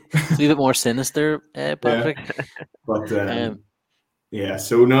 it's a bit more sinister, Patrick. Yeah. But yeah,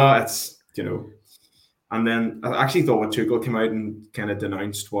 so no, it's and then I actually thought when Tuchel came out and kind of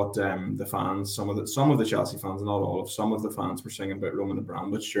denounced what the fans, some of the Chelsea fans, not all of some of the fans were singing about Roman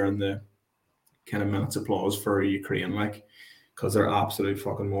Abramovich during the kind of minutes applause for Ukraine, like, because they're absolute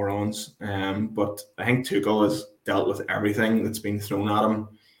fucking morons. But I think Tuchel has dealt with everything that's been thrown at him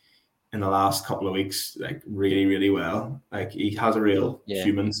in the last couple of weeks, like really, really well. Like he has a real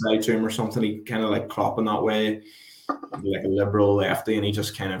human side to him or something. He kind of like Klopp in that way, like a liberal lefty, and he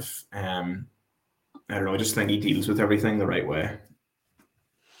just kind of I don't know. I just think he deals with everything the right way.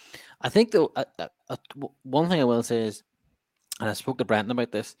 I think though, one thing I will say is, and I spoke to Brenton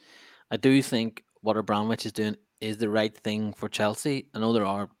about this, I do think what Abramovich is doing is the right thing for Chelsea. I know there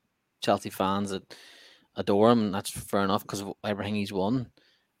are Chelsea fans that adore him, and that's fair enough because of everything he's won.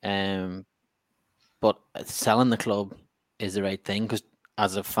 But selling the club is the right thing because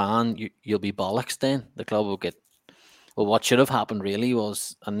as a fan, you'll be bollocks then. The club will get. Well, what should have happened really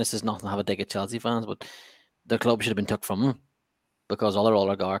was, and this is nothing to have a dig at Chelsea fans, but the club should have been took from him because other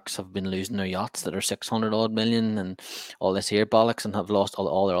oligarchs have been losing their yachts that are 600 odd million and all this here bollocks and have lost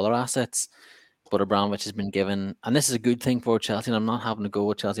all their other assets. But Abramovich has been given, and this is a good thing for Chelsea, and I'm not having to go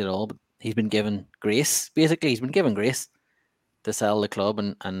with Chelsea at all, but he's been given grace. Basically, he's been given grace to sell the club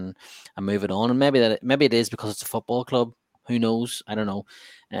and move it on. And maybe it is because it's a football club. Who knows? I don't know.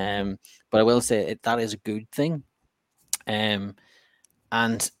 But I will say that is a good thing. And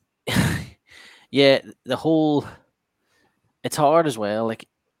yeah, the whole it's hard as well. Like,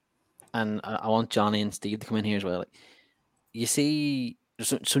 and I want Johnny and Steve to come in here as well. Like, you see,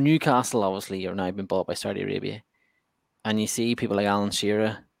 so Newcastle obviously are now been bought by Saudi Arabia, and you see people like Alan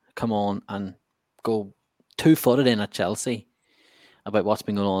Shearer come on and go 2-footed in at Chelsea about what's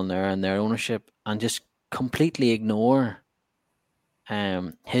been going on there and their ownership, and just completely ignore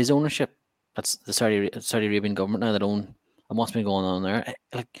his ownership. That's the Saudi Arabian government now that own and what's been going on there.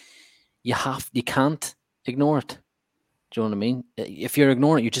 Like, you can't ignore it. Do you know what I mean? If you're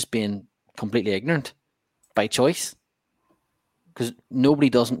ignoring it, you're just being completely ignorant by choice. Because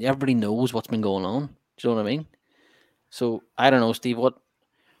everybody knows what's been going on. Do you know what I mean? So I don't know, Steve. What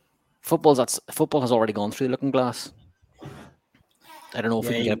football has already gone through the looking glass. I don't know if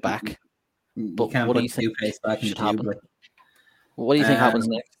we can get it back. But what do you think should happen? What do you think happens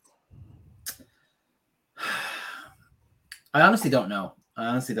next? I honestly don't know.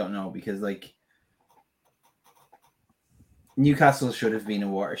 Because like Newcastle should have been a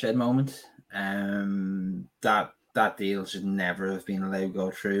watershed moment. That deal should never have been allowed to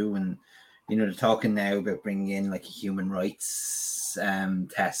go through. And they're talking now about bringing in like a human rights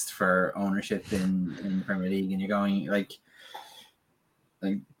test for ownership in the Premier League, and you're going like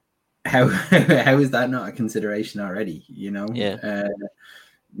how is that not a consideration already? Yeah.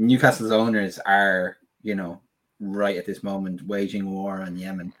 Newcastle's owners are right at this moment waging war on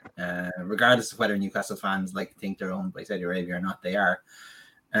Yemen, regardless of whether Newcastle fans think they're owned by Saudi Arabia or not. They are.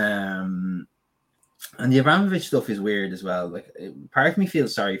 And the Abramovich stuff is weird as well. Like, part of me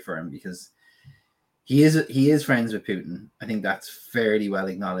feels sorry for him because he is friends with Putin. I think that's fairly well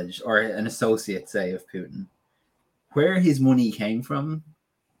acknowledged, or an associate, say, of Putin. Where his money came from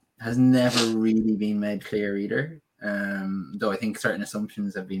has never really been made clear either. Though I think certain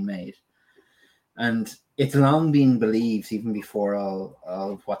assumptions have been made. And it's long been believed, even before all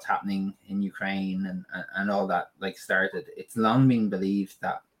of what's happening in Ukraine and all that started, it's long been believed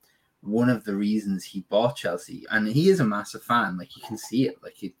that one of the reasons he bought Chelsea, and he is a massive fan, you can see it,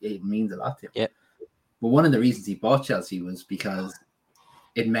 it means a lot to him. Yeah. But one of the reasons he bought Chelsea was because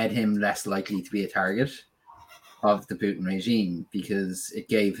it made him less likely to be a target of the Putin regime, because it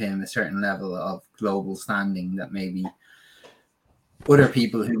gave him a certain level of global standing that maybe other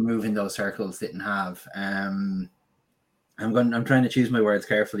people who move in those circles didn't have. I'm trying to choose my words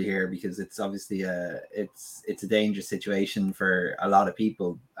carefully here, because it's obviously it's a dangerous situation for a lot of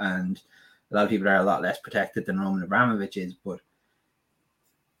people, and a lot of people are a lot less protected than Roman Abramovich is. But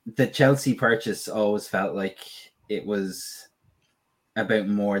the Chelsea purchase always felt like it was about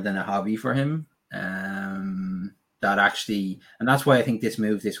more than a hobby for him. And that's why I think this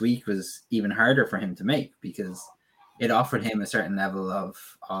move this week was even harder for him to make, because it offered him a certain level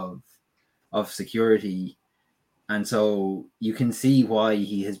of security. And so you can see why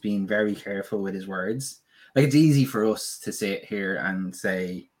he has been very careful with his words. It's easy for us to sit here and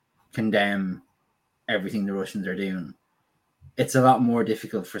condemn everything the Russians are doing. It's a lot more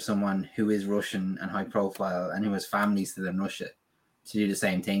difficult for someone who is Russian and high profile and who has families still in Russia to do the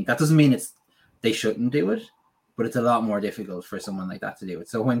same thing. That doesn't mean they shouldn't do it, but it's a lot more difficult for someone like that to do it.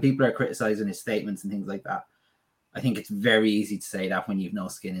 So when people are criticizing his statements and things like that, I think it's very easy to say that when you've no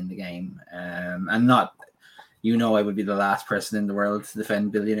skin in the game. And not, I would be the last person in the world to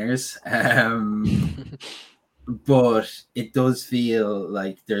defend billionaires. But it does feel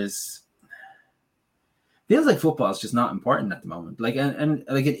like feels like football is just not important at the moment. And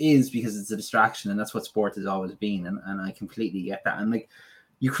it is, because it's a distraction, and that's what sport has always been. And I completely get that. And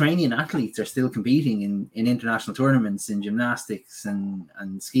Ukrainian athletes are still competing in international tournaments in gymnastics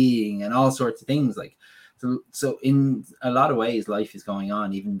and skiing and all sorts of things. So in a lot of ways, life is going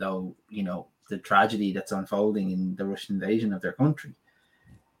on, even though, the tragedy that's unfolding in the Russian invasion of their country.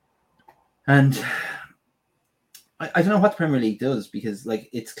 And I don't know what the Premier League does, because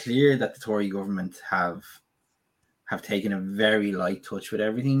it's clear that the Tory government have taken a very light touch with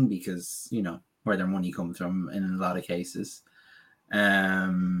everything, because, where their money comes from in a lot of cases.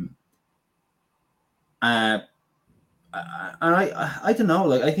 And I don't know.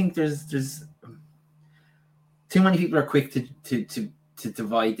 Like I think there's too many people are quick to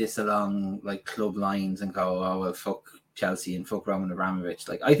divide this along like club lines and go, oh well, fuck Chelsea and fuck Roman Abramovich.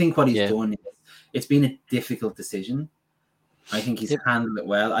 Like I think what he's done is it's been a difficult decision. I think he's handled it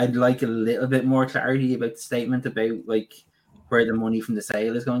well. I'd like a little bit more clarity about the statement about like where the money from the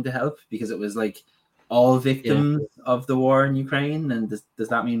sale is going to help, because it was like all victims of the war in Ukraine, and does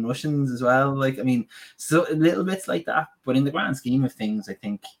that mean Russians as well? Like, I mean, so little bits like that. But in the grand scheme of things, I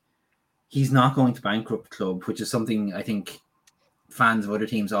think he's not going to bankrupt the club, which is something I think fans of other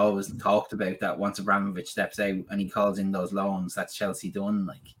teams always talked about, that once Abramovich steps out and he calls in those loans, that's Chelsea done.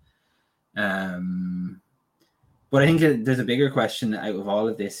 Like, but I think there's a bigger question out of all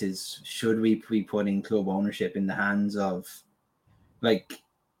of this is, should we be putting club ownership in the hands of, like,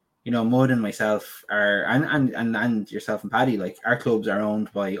 you know, Mud and myself are, and yourself and Paddy, like, our clubs are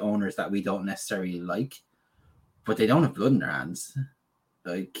owned by owners that we don't necessarily like, but they don't have blood in their hands.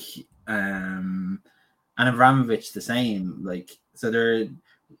 Like, and Abramovich the same. Like, so there,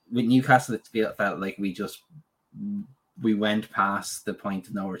 with Newcastle, it felt like we went past the point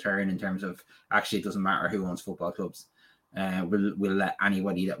of no return in terms of, actually it doesn't matter who owns football clubs. We'll let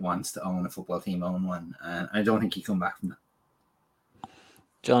anybody that wants to own a football team own one. And I don't think he come back from that.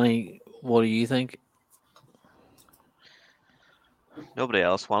 Johnny, what do you think? Nobody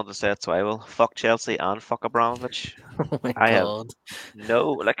else wanted to say it, so I will. Fuck Chelsea and fuck Abramovich. Oh my God.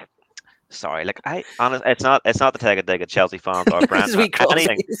 Sorry, it's not to take a dig at Chelsea fans or Brand or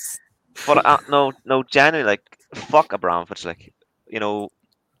anything, but no, genuinely, like, fuck Abramovich. Like, you know,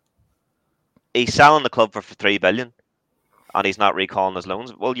 he's selling the club for 3 billion, and he's not recalling his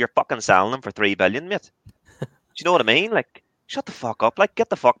loans. Well, you're fucking selling them for 3 billion, mate. Do you know what I mean? Like, shut the fuck up. Like, get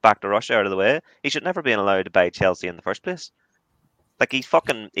the fuck back to Russia out of the way. He should never been allowed to buy Chelsea in the first place. Like, he's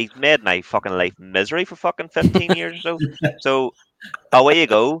made my fucking life misery for fucking 15 years or so. So away you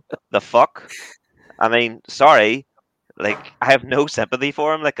go. The fuck. I mean, sorry. Like, I have no sympathy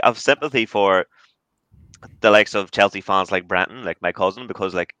for him. Like, I've sympathy for the likes of Chelsea fans like Brenton, like my cousin,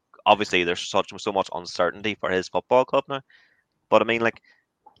 because, like, obviously there's so much uncertainty for his football club now. But I mean, like,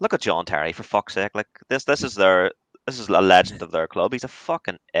 look at John Terry, for fuck's sake. Like, this is a legend of their club. He's a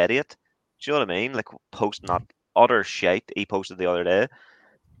fucking idiot. Do you know what I mean? Like, posting that utter shite he posted the other day.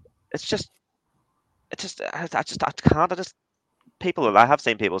 I can't. I have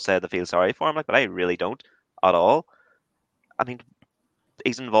seen people say they feel sorry for him, like, but I really don't at all. I mean,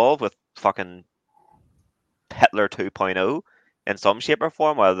 he's involved with fucking Hitler 2.0 in some shape or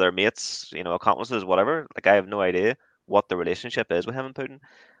form, whether they're mates, you know, accomplices, whatever. Like, I have no idea what the relationship is with him and Putin.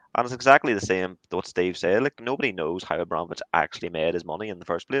 And it's exactly the same to what Steve said. Like, nobody knows how Abramovich actually made his money in the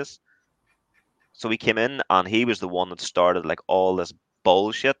first place. So he came in and he was the one that started, like, all this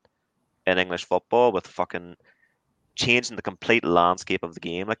bullshit in English football with fucking changing the complete landscape of the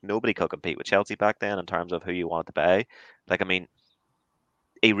game. Like, nobody could compete with Chelsea back then in terms of who you wanted to buy. Like, I mean,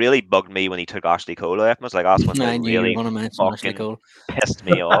 he really bugged me when he took Ashley Cole away from us. Like, that's when they really fucking pissed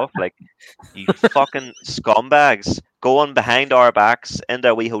me off. Like, you fucking scumbags going behind our backs into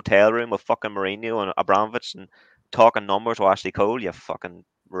a wee hotel room with fucking Mourinho and Abramovich and talking numbers with Ashley Cole, you fucking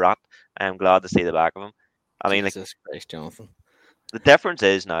rat. I am glad to see the back of him. I mean, Jesus Christ, Jonathan. The difference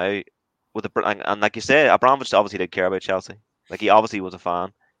is now, with and like you say, Abramovich obviously did care about Chelsea. Like, he obviously was a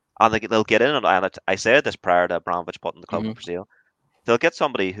fan. And like, they'll get in, and I said this prior to Abramovich putting the club up for sale. They'll get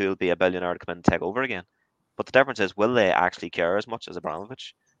somebody who'll be a billionaire to come in and take over again. But the difference is, will they actually care as much as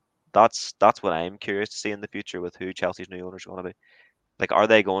Abramovich? That's what I'm curious to see in the future with who Chelsea's new owners are going to be. Like, are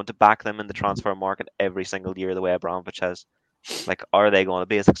they going to back them in the transfer market every single year the way Abramovich has? Like, are they going to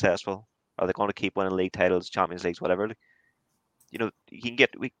be as successful? Are they going to keep winning league titles, Champions Leagues, whatever? Like, you know,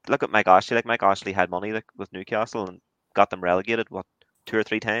 look at Mike Ashley. Like, Mike Ashley had money, like, with Newcastle and got them relegated 2 or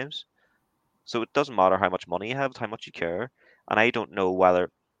 3 times. So it doesn't matter how much money you have, it's how much you care. And I don't know whether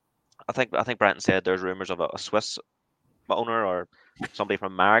I think Brenton said there's rumours of a Swiss owner or somebody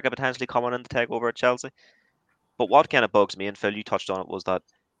from America potentially coming in to take over at Chelsea. But what kind of bugs me, and Phil, you touched on it, was that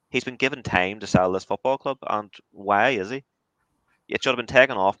he's been given time to sell this football club, and why is he? It should have been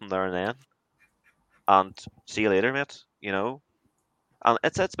taken off from there and then. And see you later, mate. You know. And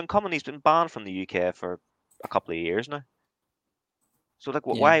it's been coming. He's been banned from the UK for a couple of years now. So, like,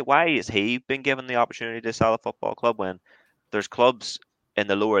 why is he been given the opportunity to sell a football club when there's clubs in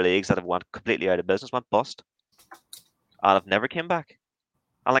the lower leagues that have went completely out of business, went bust, and have never came back?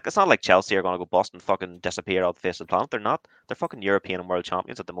 And, like, it's not like Chelsea are going to go bust and fucking disappear off the face of the planet. They're not. They're fucking European and world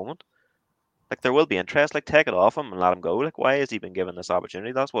champions at the moment. Like, there will be interest. Like, take it off him and let him go. Like, why has he been given this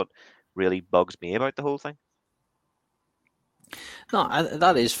opportunity? That's what really bugs me about the whole thing. No,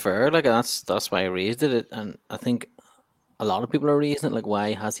 that is fair. Like that's why I raised it, and I think a lot of people are raising it. Like,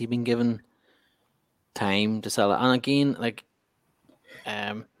 why has he been given time to sell it? And again, like,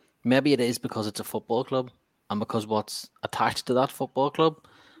 maybe it is because it's a football club, and because what's attached to that football club,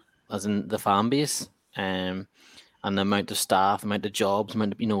 as in the fan base, and the amount of staff, amount of jobs,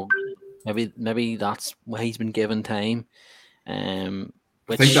 amount of maybe that's why he's been given time.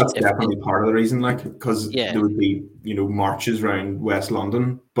 I think Which that's if definitely part of the reason, like, because yeah, there would be, marches around West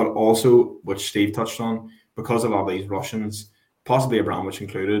London, but also, which Steve touched on, because a lot of these Russians, possibly Abramovich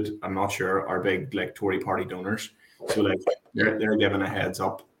included, I'm not sure, are big like Tory party donors. So like yeah. they're given a heads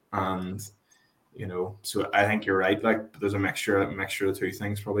up, and so I think you're right. Like there's a mixture of the two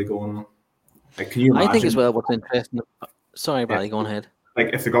things probably going on. Like, can you I think as imagine? well. What's interesting. Sorry, If, Paddy, go on ahead.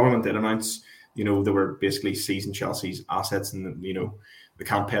 like if the government did announce, they were basically seizing Chelsea's assets, and they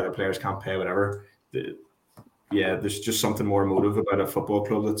can't pay their players, can't pay whatever. There's just something more emotive about a football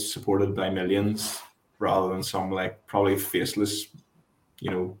club that's supported by millions rather than some like probably faceless,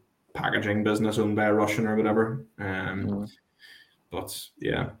 packaging business owned by a Russian or whatever. But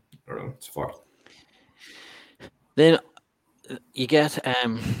yeah, I don't know. It's fucked. Then you get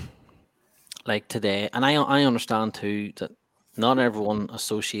like today, and I understand too that not everyone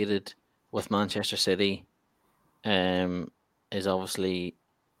associated with Manchester City is obviously,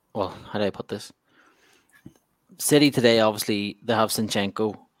 well, how do I put this? City today, obviously, they have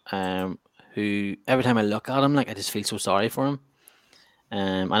Zinchenko, who every time I look at him, like I just feel so sorry for him.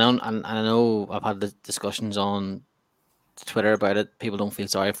 I know I've had the discussions on Twitter about it. People don't feel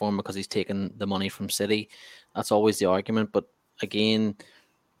sorry for him because he's taken the money from City. That's always the argument. But again,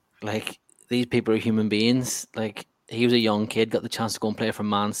 like these people are human beings. Like he was a young kid, got the chance to go and play for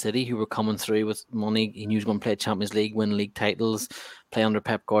Man City, who were coming through with money. He knew he was going to play Champions League, win league titles, play under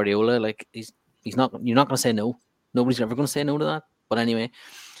Pep Guardiola. Like he's not. You're not going to say no. Nobody's ever going to say no to that. But anyway,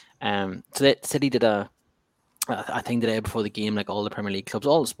 so that City did I think the day before the game, like all the Premier League clubs,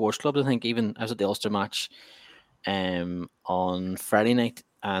 all the sports clubs. I think even I was at the Ulster match, on Friday night,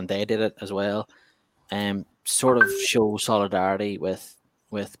 and they did it as well. Sort of show solidarity with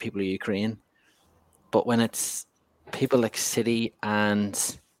people of Ukraine. But when it's people like City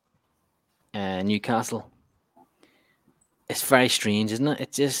and Newcastle, it's very strange, isn't it?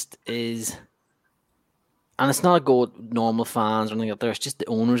 It just is, and it's not a go at normal fans or anything like that. It's just the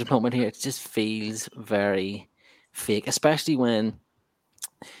owners involvement here. It just feels very fake, especially when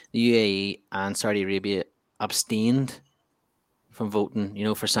the UAE and Saudi Arabia abstained from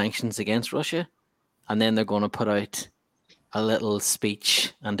voting, for sanctions against Russia, and then they're going to put out a little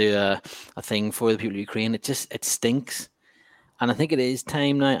speech and do a thing for the people of Ukraine. It stinks, and I think it is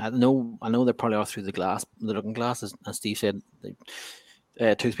time now. I know they're probably all through the looking glass, as Steve said.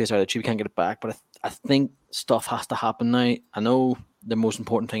 Toothpaste out of the tube, can't get it back. But I think stuff has to happen now. I know the most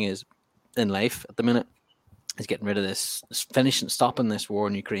important thing is in life at the minute is getting rid of this, stopping this war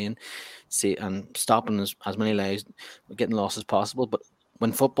in Ukraine, and stopping as many lives getting lost as possible. But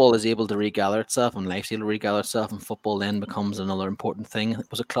when football is able to regather itself and life's able to regather itself, and football then becomes another important thing. It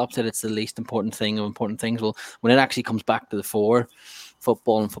was a Klopp said it's the least important thing of important things. Well, when it actually comes back to the fore,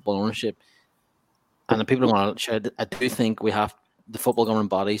 football and football ownership, and the people who want to share, I do think we have the football governing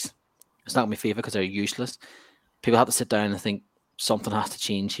bodies. It's not going to be FIFA because they're useless. People have to sit down and think something has to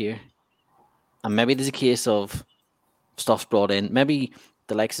change here. And maybe there's a case of stuff's brought in. Maybe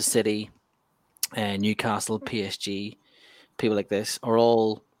the likes of City, Newcastle, PSG, people like this are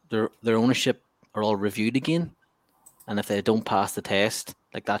all their ownership are all reviewed again. And if they don't pass the test,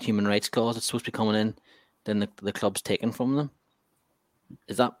 like that human rights clause that's supposed to be coming in, then the club's taken from them.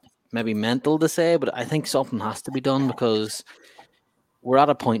 Is that maybe mental to say? But I think something has to be done because we're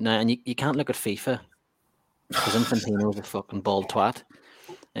at a point now, and you can't look at FIFA because Infantino's a fucking bald twat.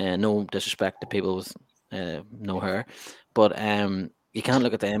 No disrespect to people with no hair, but you can't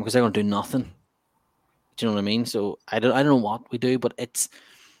look at them because they're going to do nothing. Do you know what I mean? So I don't know what we do, but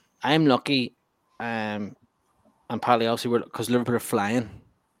I'm lucky, and partly obviously because Liverpool are flying,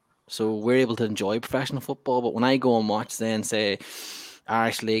 so we're able to enjoy professional football. But when I go and watch, then say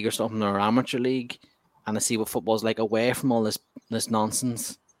Irish League or something, or Amateur League, and I see what football's like away from all this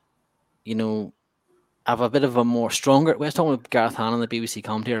nonsense, I have a bit of a more stronger. We were talking with Gareth Hannon, the BBC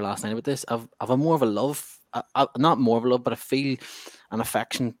commentator last night about this. I've a more of a love, not more of a love, but I feel an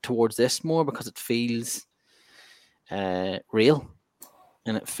affection towards this more because it feels real,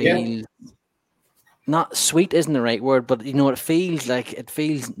 and it feels not sweet isn't the right word, but it feels like it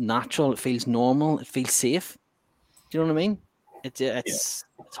feels natural, it feels normal, it feels safe. Do you know what I mean? It's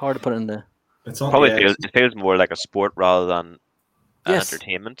hard to put in the. It feels more like a sport rather than Yes.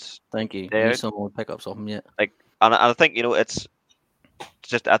 entertainment. Thank you. There. Someone would pick up something, yeah. Like and I think it's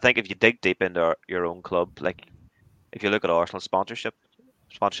just I think if you dig deep into your own club, like if you look at Arsenal sponsorship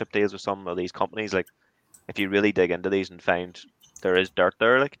deals with some of these companies, like if you really dig into these and find there is dirt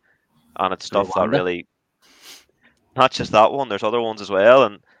there, like, and it's stuff that Rwanda. really not just that one. There's other ones as well,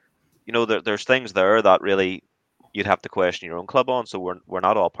 and there's things there that really you'd have to question your own club on. So we're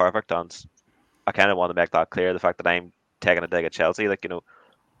not all perfect, and I kind of want to make that clear. The fact that I'm taking a dig at Chelsea, like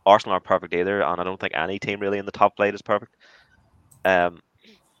Arsenal aren't perfect either, and I don't think any team really in the top flight is perfect. But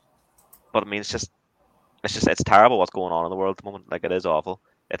I mean, it's terrible what's going on in the world at the moment. Like, it is awful.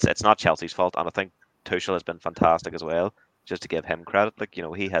 It's not Chelsea's fault, and I think Tuchel has been fantastic as well. Just to give him credit, like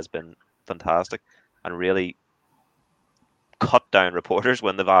he has been fantastic and really cut down reporters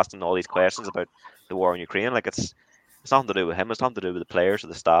when they've asked him all these questions about the war in Ukraine. Like, it's nothing to do with him. It's nothing to do with the players or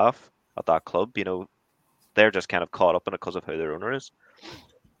the staff at that club. They're just kind of caught up in it because of who their owner is.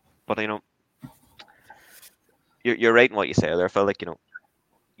 But you're right in what you say there, Phil. Like,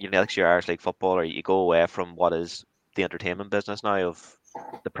 next year Irish League football, or you go away from what is the entertainment business now of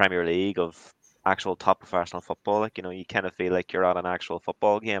the Premier League, of actual top professional football. Like, you kind of feel like you're at an actual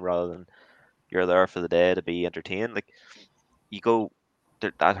football game rather than you're there for the day to be entertained. Like, you go,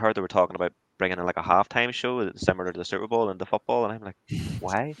 I heard they were talking about bringing in like a halftime show similar to the Super Bowl into football, and I'm like,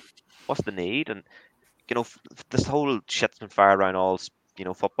 why? What's the need? And this whole shit's been fired around all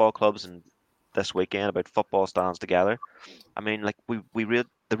football clubs and this weekend about football stands together. I mean, like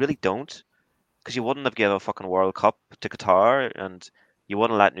they really don't, because you wouldn't have given a fucking World Cup to Qatar, and you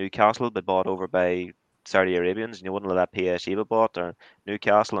wouldn't let Newcastle be bought over by Saudi Arabians, and you wouldn't let PSG be bought, or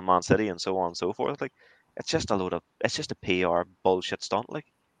Newcastle and Man City, and so on and so forth. Like, it's just a PR bullshit stunt. Like,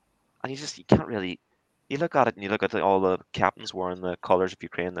 and you can't really. You look at it and you look at all the captains wearing the colours of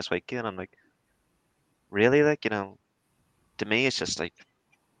Ukraine this weekend. I'm like, really, like, to me, it's just like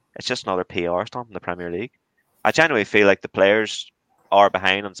it's just another PR stunt in the Premier League. I genuinely feel like the players are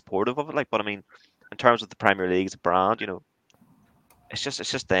behind and supportive of it. Like, but I mean, in terms of the Premier League as a brand, it's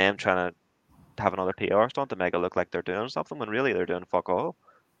just them trying to have another PR stunt to make it look like they're doing something when really they're doing fuck all.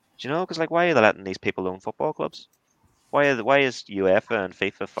 Do you know? Because, like, why are they letting these people own football clubs? Why is UEFA and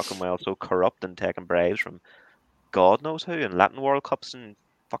FIFA fucking well so corrupt and taking bribes from God knows who, and letting World Cups and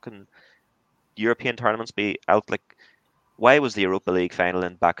fucking European tournaments be out? Like, why was the Europa League final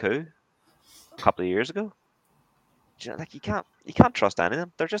in Baku a couple of years ago? Like, you can't trust any of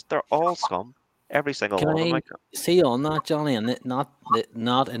them. They're all scum. Every single Can one of them. I Like, see on that, Johnny, and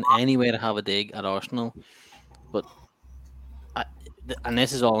not in any way to have a dig at Arsenal, but and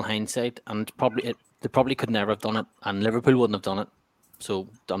this is all hindsight, and they probably could never have done it, and Liverpool wouldn't have done it. So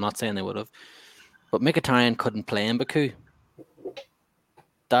I'm not saying they would have, but Mkhitaryan couldn't play in Baku.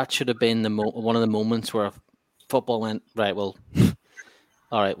 That should have been one of the moments where football went right. Well,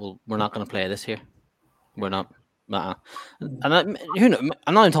 all right. Well, we're not going to play this here. We're not. And I'm not even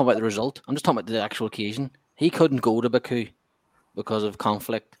talking about the result. I'm just talking about the actual occasion. He couldn't go to Baku because of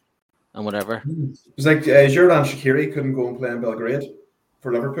conflict and whatever. It was like Xherdan Shaqiri couldn't go and play in Belgrade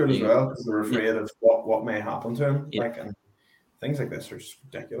for Liverpool as well because they were afraid of what may happen to him. Yeah. Like, and things like this are just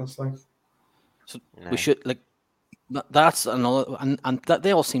ridiculous. Like, so we should that's another, and that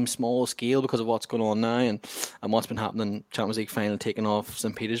they all seem small scale because of what's going on now and what's been happening. Champions League final taking off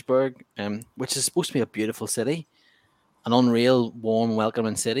St. Petersburg, which is supposed to be a beautiful city, an unreal, warm,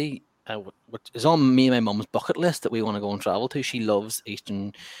 welcoming city, which is on me and my mum's bucket list that we want to go and travel to. She loves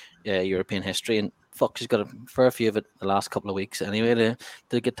Eastern European history, and fuck, she's got a fair few of it the last couple of weeks anyway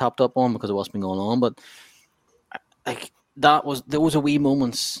to get topped up on because of what's been going on. But like there was a wee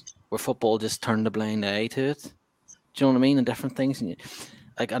moments where football just turned a blind eye to it. Do you know what I mean? And different things. And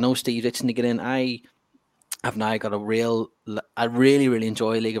like, I know Steve itching to get in. I have now got I really, really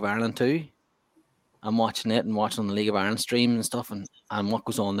enjoy League of Ireland too. I'm watching it and watching on the League of Ireland stream and stuff and what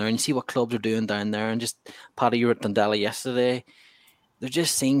goes on there. And you see what clubs are doing down there. And just, Paddy, you were at Dundalk yesterday. There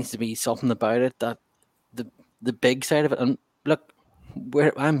just seems to be something about it that the big side of it. And look,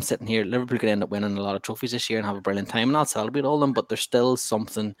 I'm sitting here, Liverpool could end up winning a lot of trophies this year and have a brilliant time. And I'll celebrate all of them, but there's still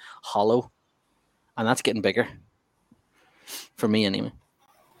something hollow. And that's getting bigger. For me, anyway.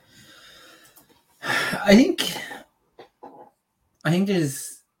 I think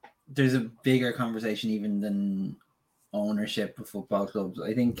there's a bigger conversation even than ownership of football clubs.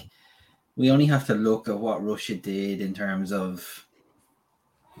 I think we only have to look at what Russia did in terms of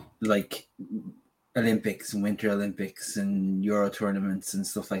like Olympics and Winter Olympics and Euro tournaments and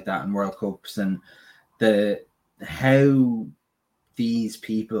stuff like that and World Cups and how these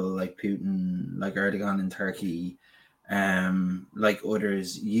people like Putin, like Erdogan in Turkey, like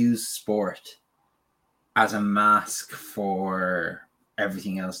others use sport as a mask for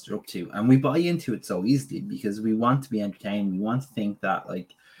everything else they're up to. And we buy into it so easily because we want to be entertained. We want to think that,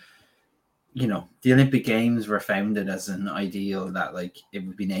 like, you know, the Olympic Games were founded as an ideal that, like, it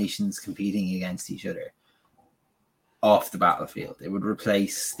would be nations competing against each other off the battlefield. It would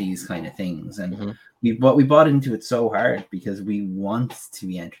replace these kind of things. And we bought into it so hard because we want to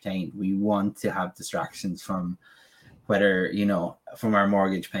be entertained. We want to have distractions from whether, you know, from our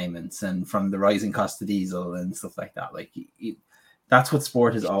mortgage payments and from the rising cost of diesel and stuff like that. Like, that's what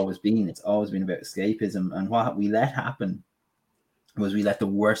sport has always been. It's always been about escapism. And what we let happen was we let the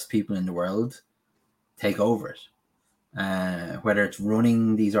worst people in the world take over it. Whether it's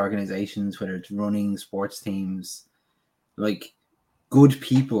running these organizations, whether it's running sports teams, like, good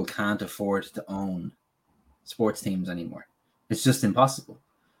people can't afford to own sports teams anymore. It's just impossible.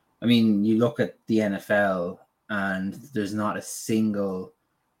 I mean, you look at the NFL and there's not a single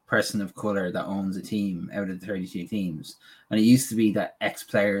person of color that owns a team out of the 32 teams. And it used to be that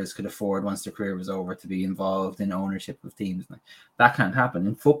ex-players could afford, once their career was over, to be involved in ownership of teams. That can't happen.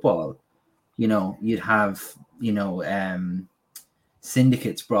 In football, you know, you'd have, you know,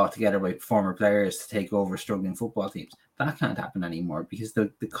 syndicates brought together by former players to take over struggling football teams. That can't happen anymore because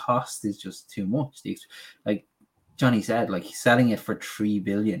the cost is just too much. Like Johnny said, like, selling it for $3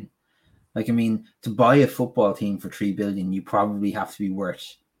 billion. Like, I mean, to buy a football team for $3 billion, you probably have to be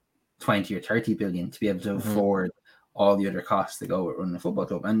worth 20 or 30 billion to be able to afford all the other costs that go with running a football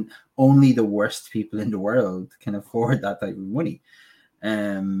club. And only the worst people in the world can afford that type of money.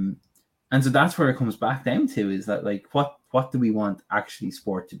 And so that's where it comes back down to, is that, like, what do we want actually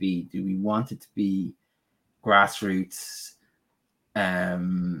sport to be? Do we want it to be grassroots,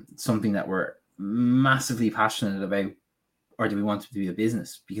 something that we're massively passionate about, or do we want it to be a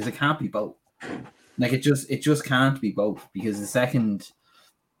business? Because it can't be both. Like, it just can't be both, because the second,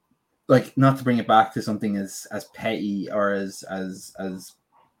 like, not to bring it back to something as petty or as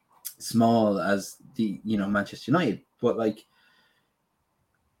small as the, you know, Manchester United, but, like,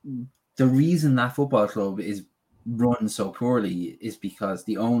 the reason that football club is run so poorly is because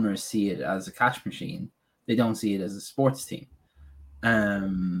the owners see it as a cash machine. They don't see it as a sports team.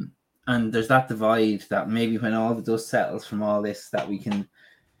 And there's that divide that maybe when all the dust settles from all this, that we can,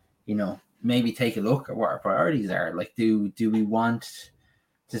 you know, maybe take a look at what our priorities are. Like, do we want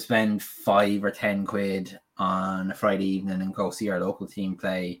to spend 5 or 10 quid on a Friday evening and go see our local team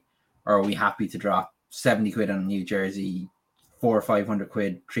play? Or are we happy to drop 70 quid on a new jersey, 400 or 500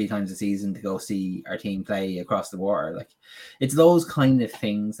 quid 3 times a season to go see our team play across the water? Like, it's those kind of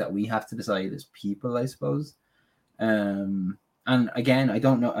things that we have to decide as people, I suppose. And again, I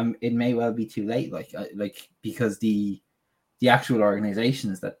don't know. It may well be too late. Like because the actual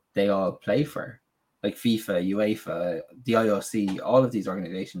organizations that they all play for, like FIFA, UEFA, the IOC, all of these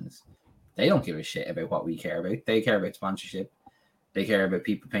organizations, they don't give a shit about what we care about. They care about sponsorship. They care about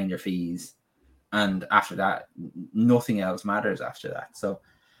people paying their fees. And after that, nothing else matters after that. So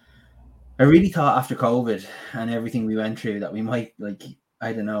I really thought after COVID and everything we went through that we might, like,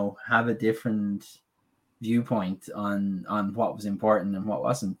 I don't know, have a different viewpoint on what was important and what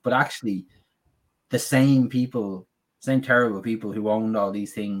wasn't. But actually, the same terrible people who owned all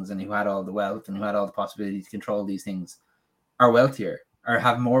these things and who had all the wealth and who had all the possibility to control these things are wealthier or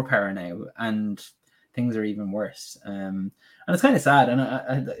have more power now, and things are even worse. And it's kind of sad, and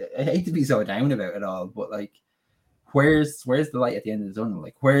I hate to be so down about it all, but, like, where's the light at the end of the tunnel?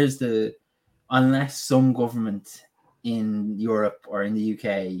 Like, unless some government in Europe or in the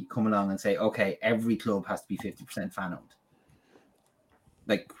UK come along and say, okay, every club has to be 50% fan owned.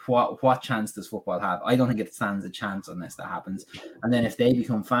 Like, what chance does football have? I don't think it stands a chance unless that happens. And then if they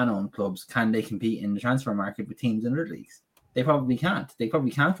become fan owned clubs, can they compete in the transfer market with teams in other leagues? They probably can't. They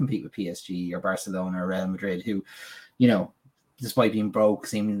probably can't compete with PSG or Barcelona or Real Madrid, who, you know, despite being broke,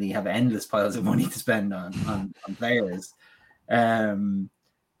 seemingly have endless piles of money to spend on players. And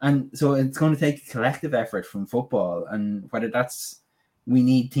so it's going to take a collective effort from football, and whether that's, we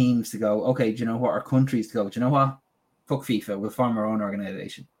need teams to go, okay, do you know what, our countries to go, do you know what, fuck FIFA, we'll form our own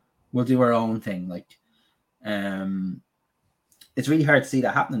organization, we'll do our own thing. Like, it's really hard to see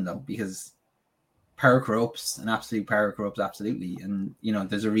that happening though, because power corrupts, and absolute power corrupts absolutely. And, you know,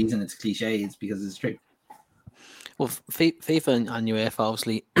 there's a reason it's cliche, it's because it's true. Well, FIFA and UEFA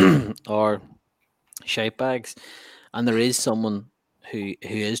obviously are shape bags, and there is someone who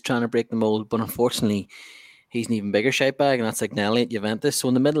is trying to break the mold, but unfortunately he's an even bigger shape bag, and that's Agnelli at Juventus. So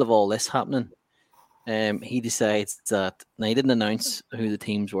in the middle of all this happening, he decides that, now he didn't announce who the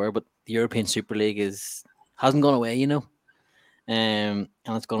teams were, but the European Super League hasn't gone away, you know, and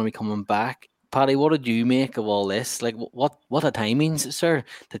it's going to be coming back. Paddy, what did you make of all this? Like, what are timings, sir,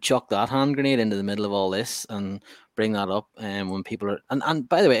 to chuck that hand grenade into the middle of all this and bring that up when people are and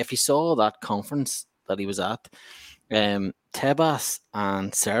by the way, if you saw that conference that he was at, Tebas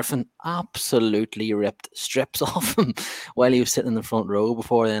and Serafin absolutely ripped strips off him while he was sitting in the front row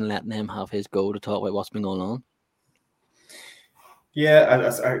before then letting him have his go to talk about what's been going on. Yeah,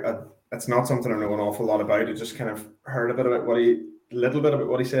 it's not something I know an awful lot about. I just kind of heard a little bit about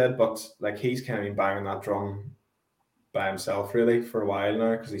what he said, but like he's kind of been banging that drum by himself really for a while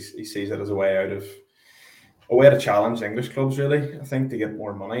now because he sees it as a way to challenge English clubs really. I think to get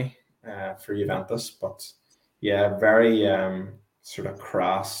more money for Juventus, but yeah, very sort of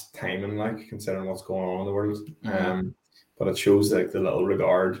crass timing, like considering what's going on in the world. But it shows like the little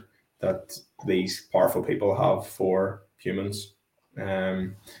regard that these powerful people have for humans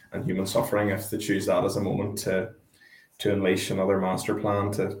and human suffering if they choose that as a moment to unleash another master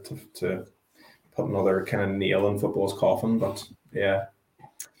plan to put another kind of nail in football's coffin. But yeah,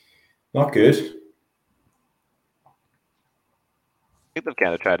 not good. I think they've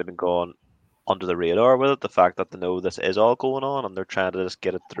kind of tried to be going under the radar with it, the fact that they know this is all going on and they're trying to just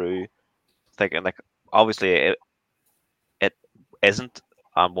get it through, thinking like obviously it isn't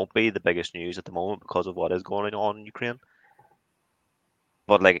and won't be the biggest news at the moment because of what is going on in Ukraine.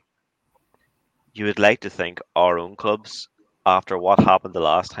 But like you would like to think our own clubs, after what happened the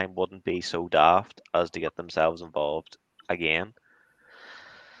last time, wouldn't be so daft as to get themselves involved again.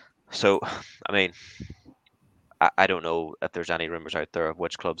 So, I mean, I don't know if there's any rumours out there of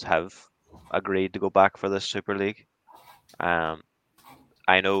which clubs have agreed to go back for this Super League. I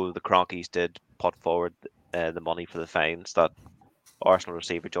know the Cronkies did put forward the money for the fines that Arsenal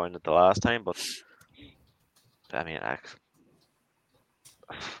received for joining it the last time, but I mean,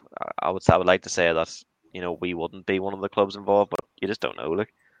 I would like to say that we wouldn't be one of the clubs involved, but you just don't know.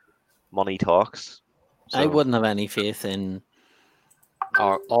 Like money talks. So. I wouldn't have any faith in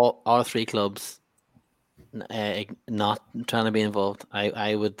our three clubs not trying to be involved.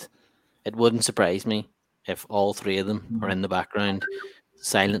 I would. It wouldn't surprise me if all three of them are in the background,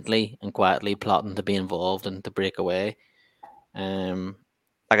 silently and quietly plotting to be involved and to break away. I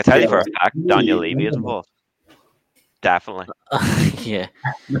can tell you for a fact, Daniel Levy is involved. Definitely. Yeah.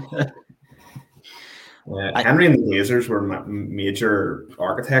 Henry and the Glazers were major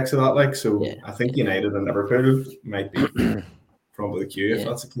architects of that, like so. Yeah. I think United and Liverpool might be front of the queue if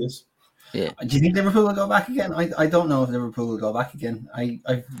that's the case. Yeah. Do you think Liverpool will go back again? I don't know if Liverpool will go back again. I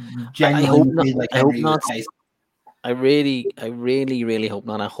genuinely feel like Henry will taste. I really hope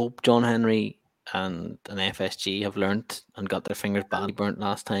not. I hope John Henry and FSG have learnt and got their fingers badly burnt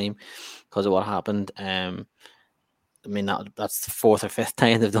last time because of what happened. I mean, that's the fourth or fifth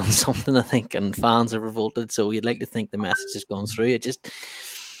time they've done something, I think, and fans have revolted. So you'd like to think the message has gone through. It just,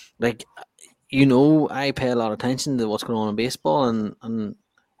 like, I pay a lot of attention to what's going on in baseball, and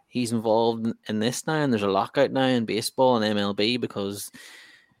he's involved in this now, and there's a lockout now in baseball and MLB because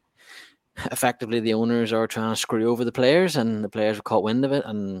effectively the owners are trying to screw over the players, and the players have caught wind of it,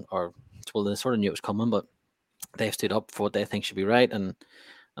 they sort of knew it was coming, but they've stood up for what they think should be right, and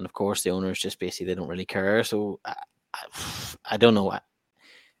of course the owners just basically they don't really care. So I don't know.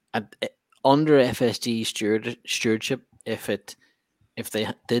 Under FSG stewardship, if they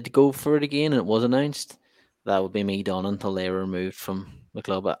did go for it again and it was announced, that would be me done until they were removed from the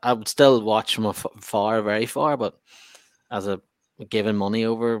club. I would still watch from afar, very far, but as a giving money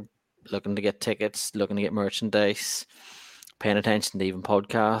over, looking to get tickets, looking to get merchandise, paying attention to even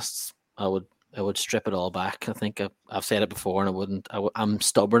podcasts, I would strip it all back. I think I've said it before, and I wouldn't. I'm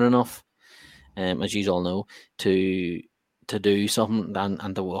stubborn enough, as you all know, to do something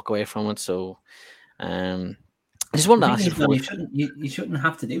and to walk away from it. So, I just wanted to ask you. You shouldn't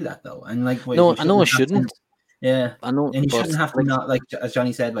have to do that though, and like no, I know I shouldn't. Yeah, I know, and you shouldn't have to not like as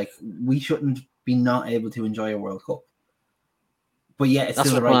Johnny said. Like we shouldn't be not able to enjoy a World Cup. But yeah, it's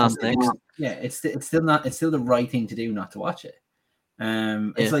still the right thing to do. Yeah, it's still the right thing to do not to watch it.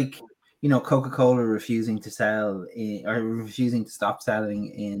 It's like Coca-Cola refusing to sell or refusing to stop selling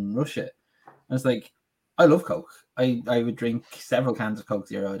in Russia. And it's like I love Coke. I would drink several cans of Coke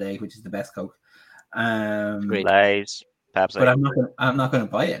Zero a day, which is the best Coke. Lays, Pepsi. But I'm not going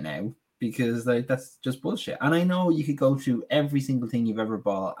to buy it now because that's just bullshit. And I know you could go through every single thing you've ever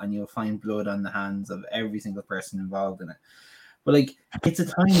bought and you'll find blood on the hands of every single person involved in it. But like, it's a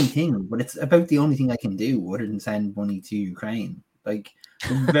tiny thing, but it's about the only thing I can do other than send money to Ukraine. Like,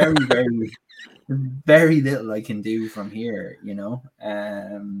 very, very, very little I can do from here,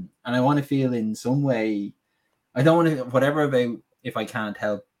 And I want to feel in some way, I don't want to, whatever about if I can't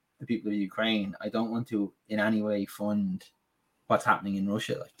help the people of Ukraine, I don't want to in any way fund what's happening in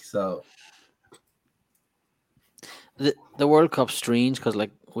Russia. Like, so. The World Cup's strange because,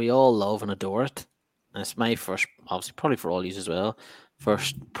 like, we all love and adore it. And it's my first, obviously, probably for all you as well,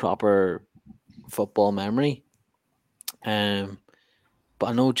 first proper football memory. But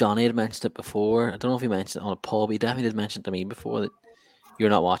I know Johnny had mentioned it before. I don't know if he mentioned it on a pub. He definitely did mention it to me before that you're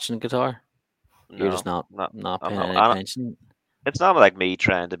not watching Qatar. You're just No, not I'm paying not. any attention. It's not like me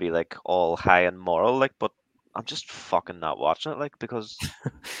trying to be like all high and moral, like, but I'm just fucking not watching it, like, because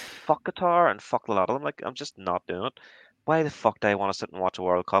fuck Qatar and fuck a lot of them. Like, I'm just not doing it. Why the fuck do I want to sit and watch a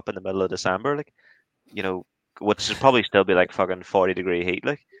World Cup in the middle of December? Like, you know, which should probably still be like fucking 40-degree heat.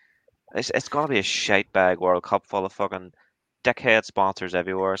 Like, it's gonna be a shite bag World Cup full of fucking dickhead sponsors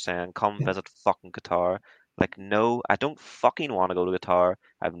everywhere saying, come visit fucking Qatar. Like, no, I don't fucking want to go to Qatar.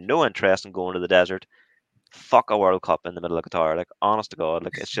 I have no interest in going to the desert. Fuck a World Cup in the middle of Qatar. Like, honest to God,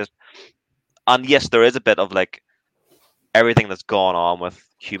 like, it's just. And yes, there is a bit of like everything that's gone on with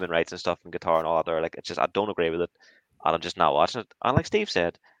human rights and stuff in Qatar and all that. There, like, it's just I don't agree with it, and I'm just not watching it. And like Steve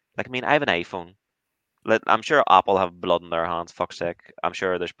said, like, I mean, I have an iPhone. I'm sure Apple have blood in their hands. Fuck's sake. I'm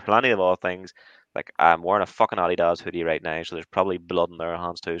sure there's plenty of other things. Like, I'm wearing a fucking Adidas hoodie right now, so there's probably blood in their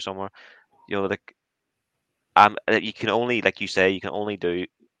hands too somewhere. You know, like, you can only, like you say, you can only do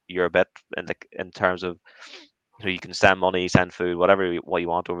your bit in like in terms of you can send money, send food, whatever what you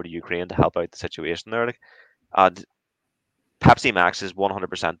want over to Ukraine to help out the situation there. Like, and Pepsi Max is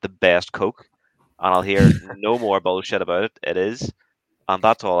 100% the best Coke, and I'll hear no more bullshit about it. It is, and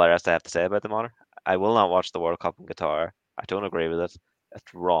that's all the rest I have to say about the matter. I will not watch the World Cup in Qatar. I don't agree with it.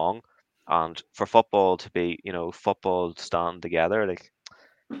 It's wrong, and for football to be, football stand together, like,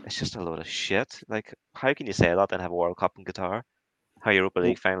 it's just a load of shit. Like, how can you say that and have a World Cup in Qatar? How Europa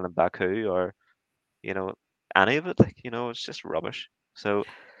League final in Baku, or you know, any of it? Like, it's just rubbish. So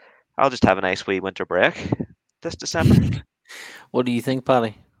I'll just have a nice wee winter break this December. What do you think,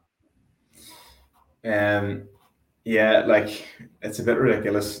 Paddy? Yeah, like, it's a bit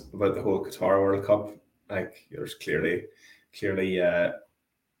ridiculous about the whole Qatar World Cup. Like, there's clearly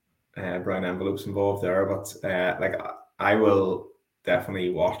brown envelopes involved there, but like, I will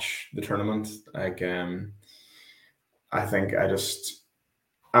definitely watch the tournament. Like, I think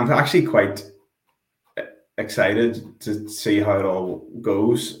I'm actually quite excited to see how it all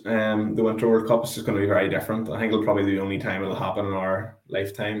goes. The Winter World Cup is just going to be very different. I think it'll probably be the only time it'll happen in our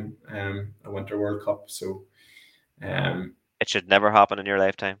lifetime, a Winter World Cup. So, it should never happen in your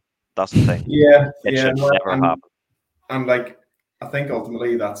lifetime. That's the thing. It should never happen. And like, I think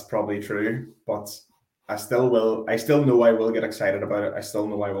ultimately that's probably true, but I still know I will get excited about it. I still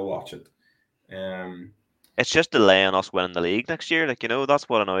know I will watch it. It's just delaying us winning the league next year. Like, that's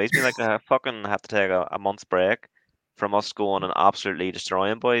what annoys me. Like, I fucking have to take a month's break from us going and absolutely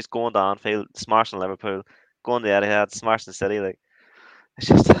destroying boys, going to Anfield, smashing Liverpool, going to Etihad, smashing City. Like,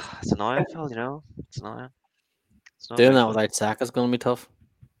 it's annoying, Phil. It's annoying. Doing that without Saka is going to be tough.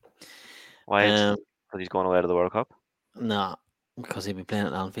 Why? Because he's going away to the World Cup? No, because he'll be playing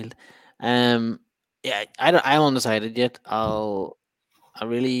at Anfield. Yeah, I'm undecided yet. I'm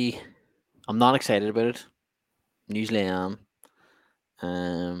not excited about it. Usually I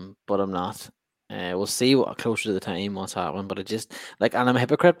am, but I'm not. We'll see what closer to the time what's happening. But it just and I'm a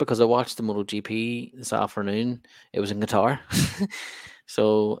hypocrite because I watched the MotoGP this afternoon. It was in Qatar,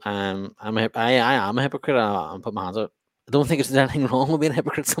 so I am a hypocrite. I'm putting my hands up. I don't think there's anything wrong with being a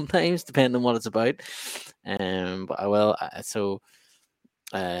hypocrite sometimes, depending on what it's about. But I will.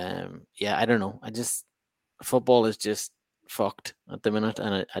 Yeah, I don't know. Football is just fucked at the minute,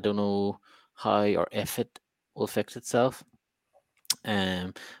 and I don't know how or if it will fix itself.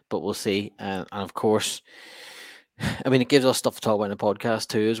 But we'll see. And of course, I mean, it gives us stuff to talk about in the podcast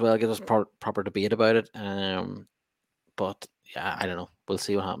too, as well. It gives us proper debate about it. But yeah, I don't know. We'll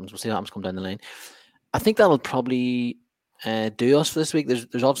see what happens. We'll see what happens come down the line. I think that'll probably do us for this week.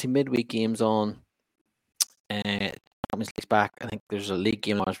 There's obviously midweek games on. Champions League's back. I think there's a league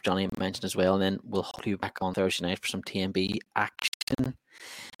game as Johnny mentioned as well, and then we'll hopefully be back on Thursday night for some TMB action.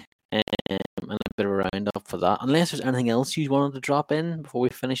 And a bit of a roundup for that. Unless there's anything else you wanted to drop in before we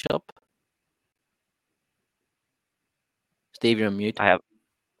finish up. Steve, you're on mute. I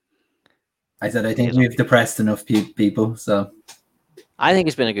said I think we've depressed enough people, so I think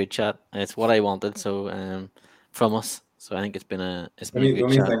it's been a good chat. It's what I wanted, so from us. So I think it's been a good chat. The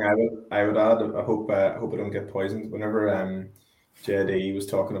only thing I would add, I hope I don't get poisoned. Whenever JD was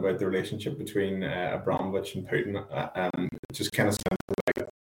talking about the relationship between Abramovich and Putin, it just kind of sounded like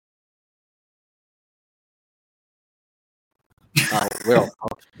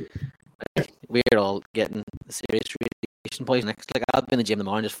we're all getting serious radiation poison next. Like, I've been in the gym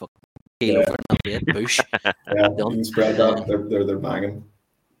tomorrow and just fucking keel over and I'll be at bush. Yeah, you can spread that. They're banging.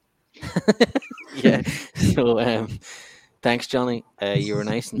 Yeah. So thanks, Johnny. You were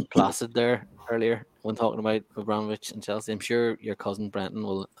nice and placid there earlier when talking about Abramovich and Chelsea. I'm sure your cousin Brenton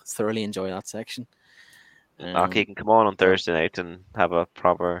will thoroughly enjoy that section. He can come on Thursday night and have a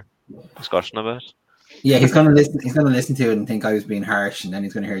proper discussion about it. Yeah, he's gonna listen. He's gonna listen to it and think I was being harsh, and then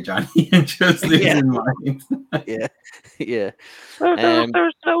he's gonna hear Johnny and just lose his mind. Yeah.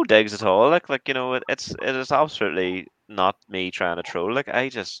 There's no digs at all. Like it is absolutely not me trying to troll. Like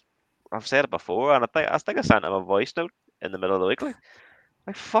I've said it before, and I think I sent him a voice note in the middle of the week. Like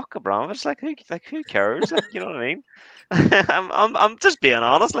fuck Abramovich. Like who cares? Like, you know what I mean? I'm just being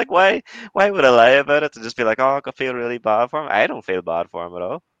honest. Like why would I lie about it to just be like, oh, I feel really bad for him? I don't feel bad for him at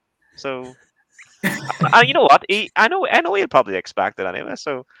all. So. And you know what? I know he'll probably expect it anyway.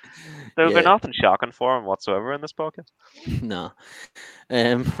 So there'll be nothing shocking for him whatsoever in this podcast. No.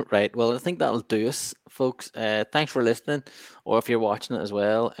 Right. Well, I think that'll do us, folks. Thanks for listening. Or if you're watching it as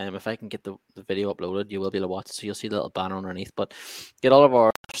well, if I can get the video uploaded, you will be able to watch it. So you'll see the little banner underneath. But get all of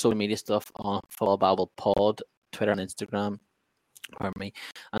our social media stuff on Football Babble Pod, Twitter and Instagram. Pardon me.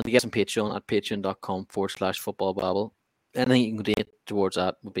 And to get some Patreon at patreon.com/Football Babble. Anything you can do towards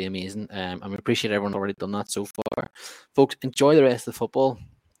that would be amazing. And we appreciate everyone already done that so far. Folks, enjoy the rest of the football.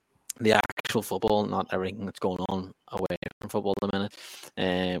 The actual football, not everything that's going on away from football at the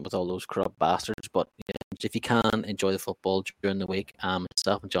minute, with all those corrupt bastards. But if you can, enjoy the football during the week.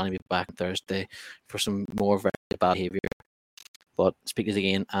 Myself and Johnny will be back on Thursday for some more very bad behaviour. But speak to us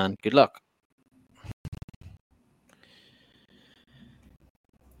again, and good luck.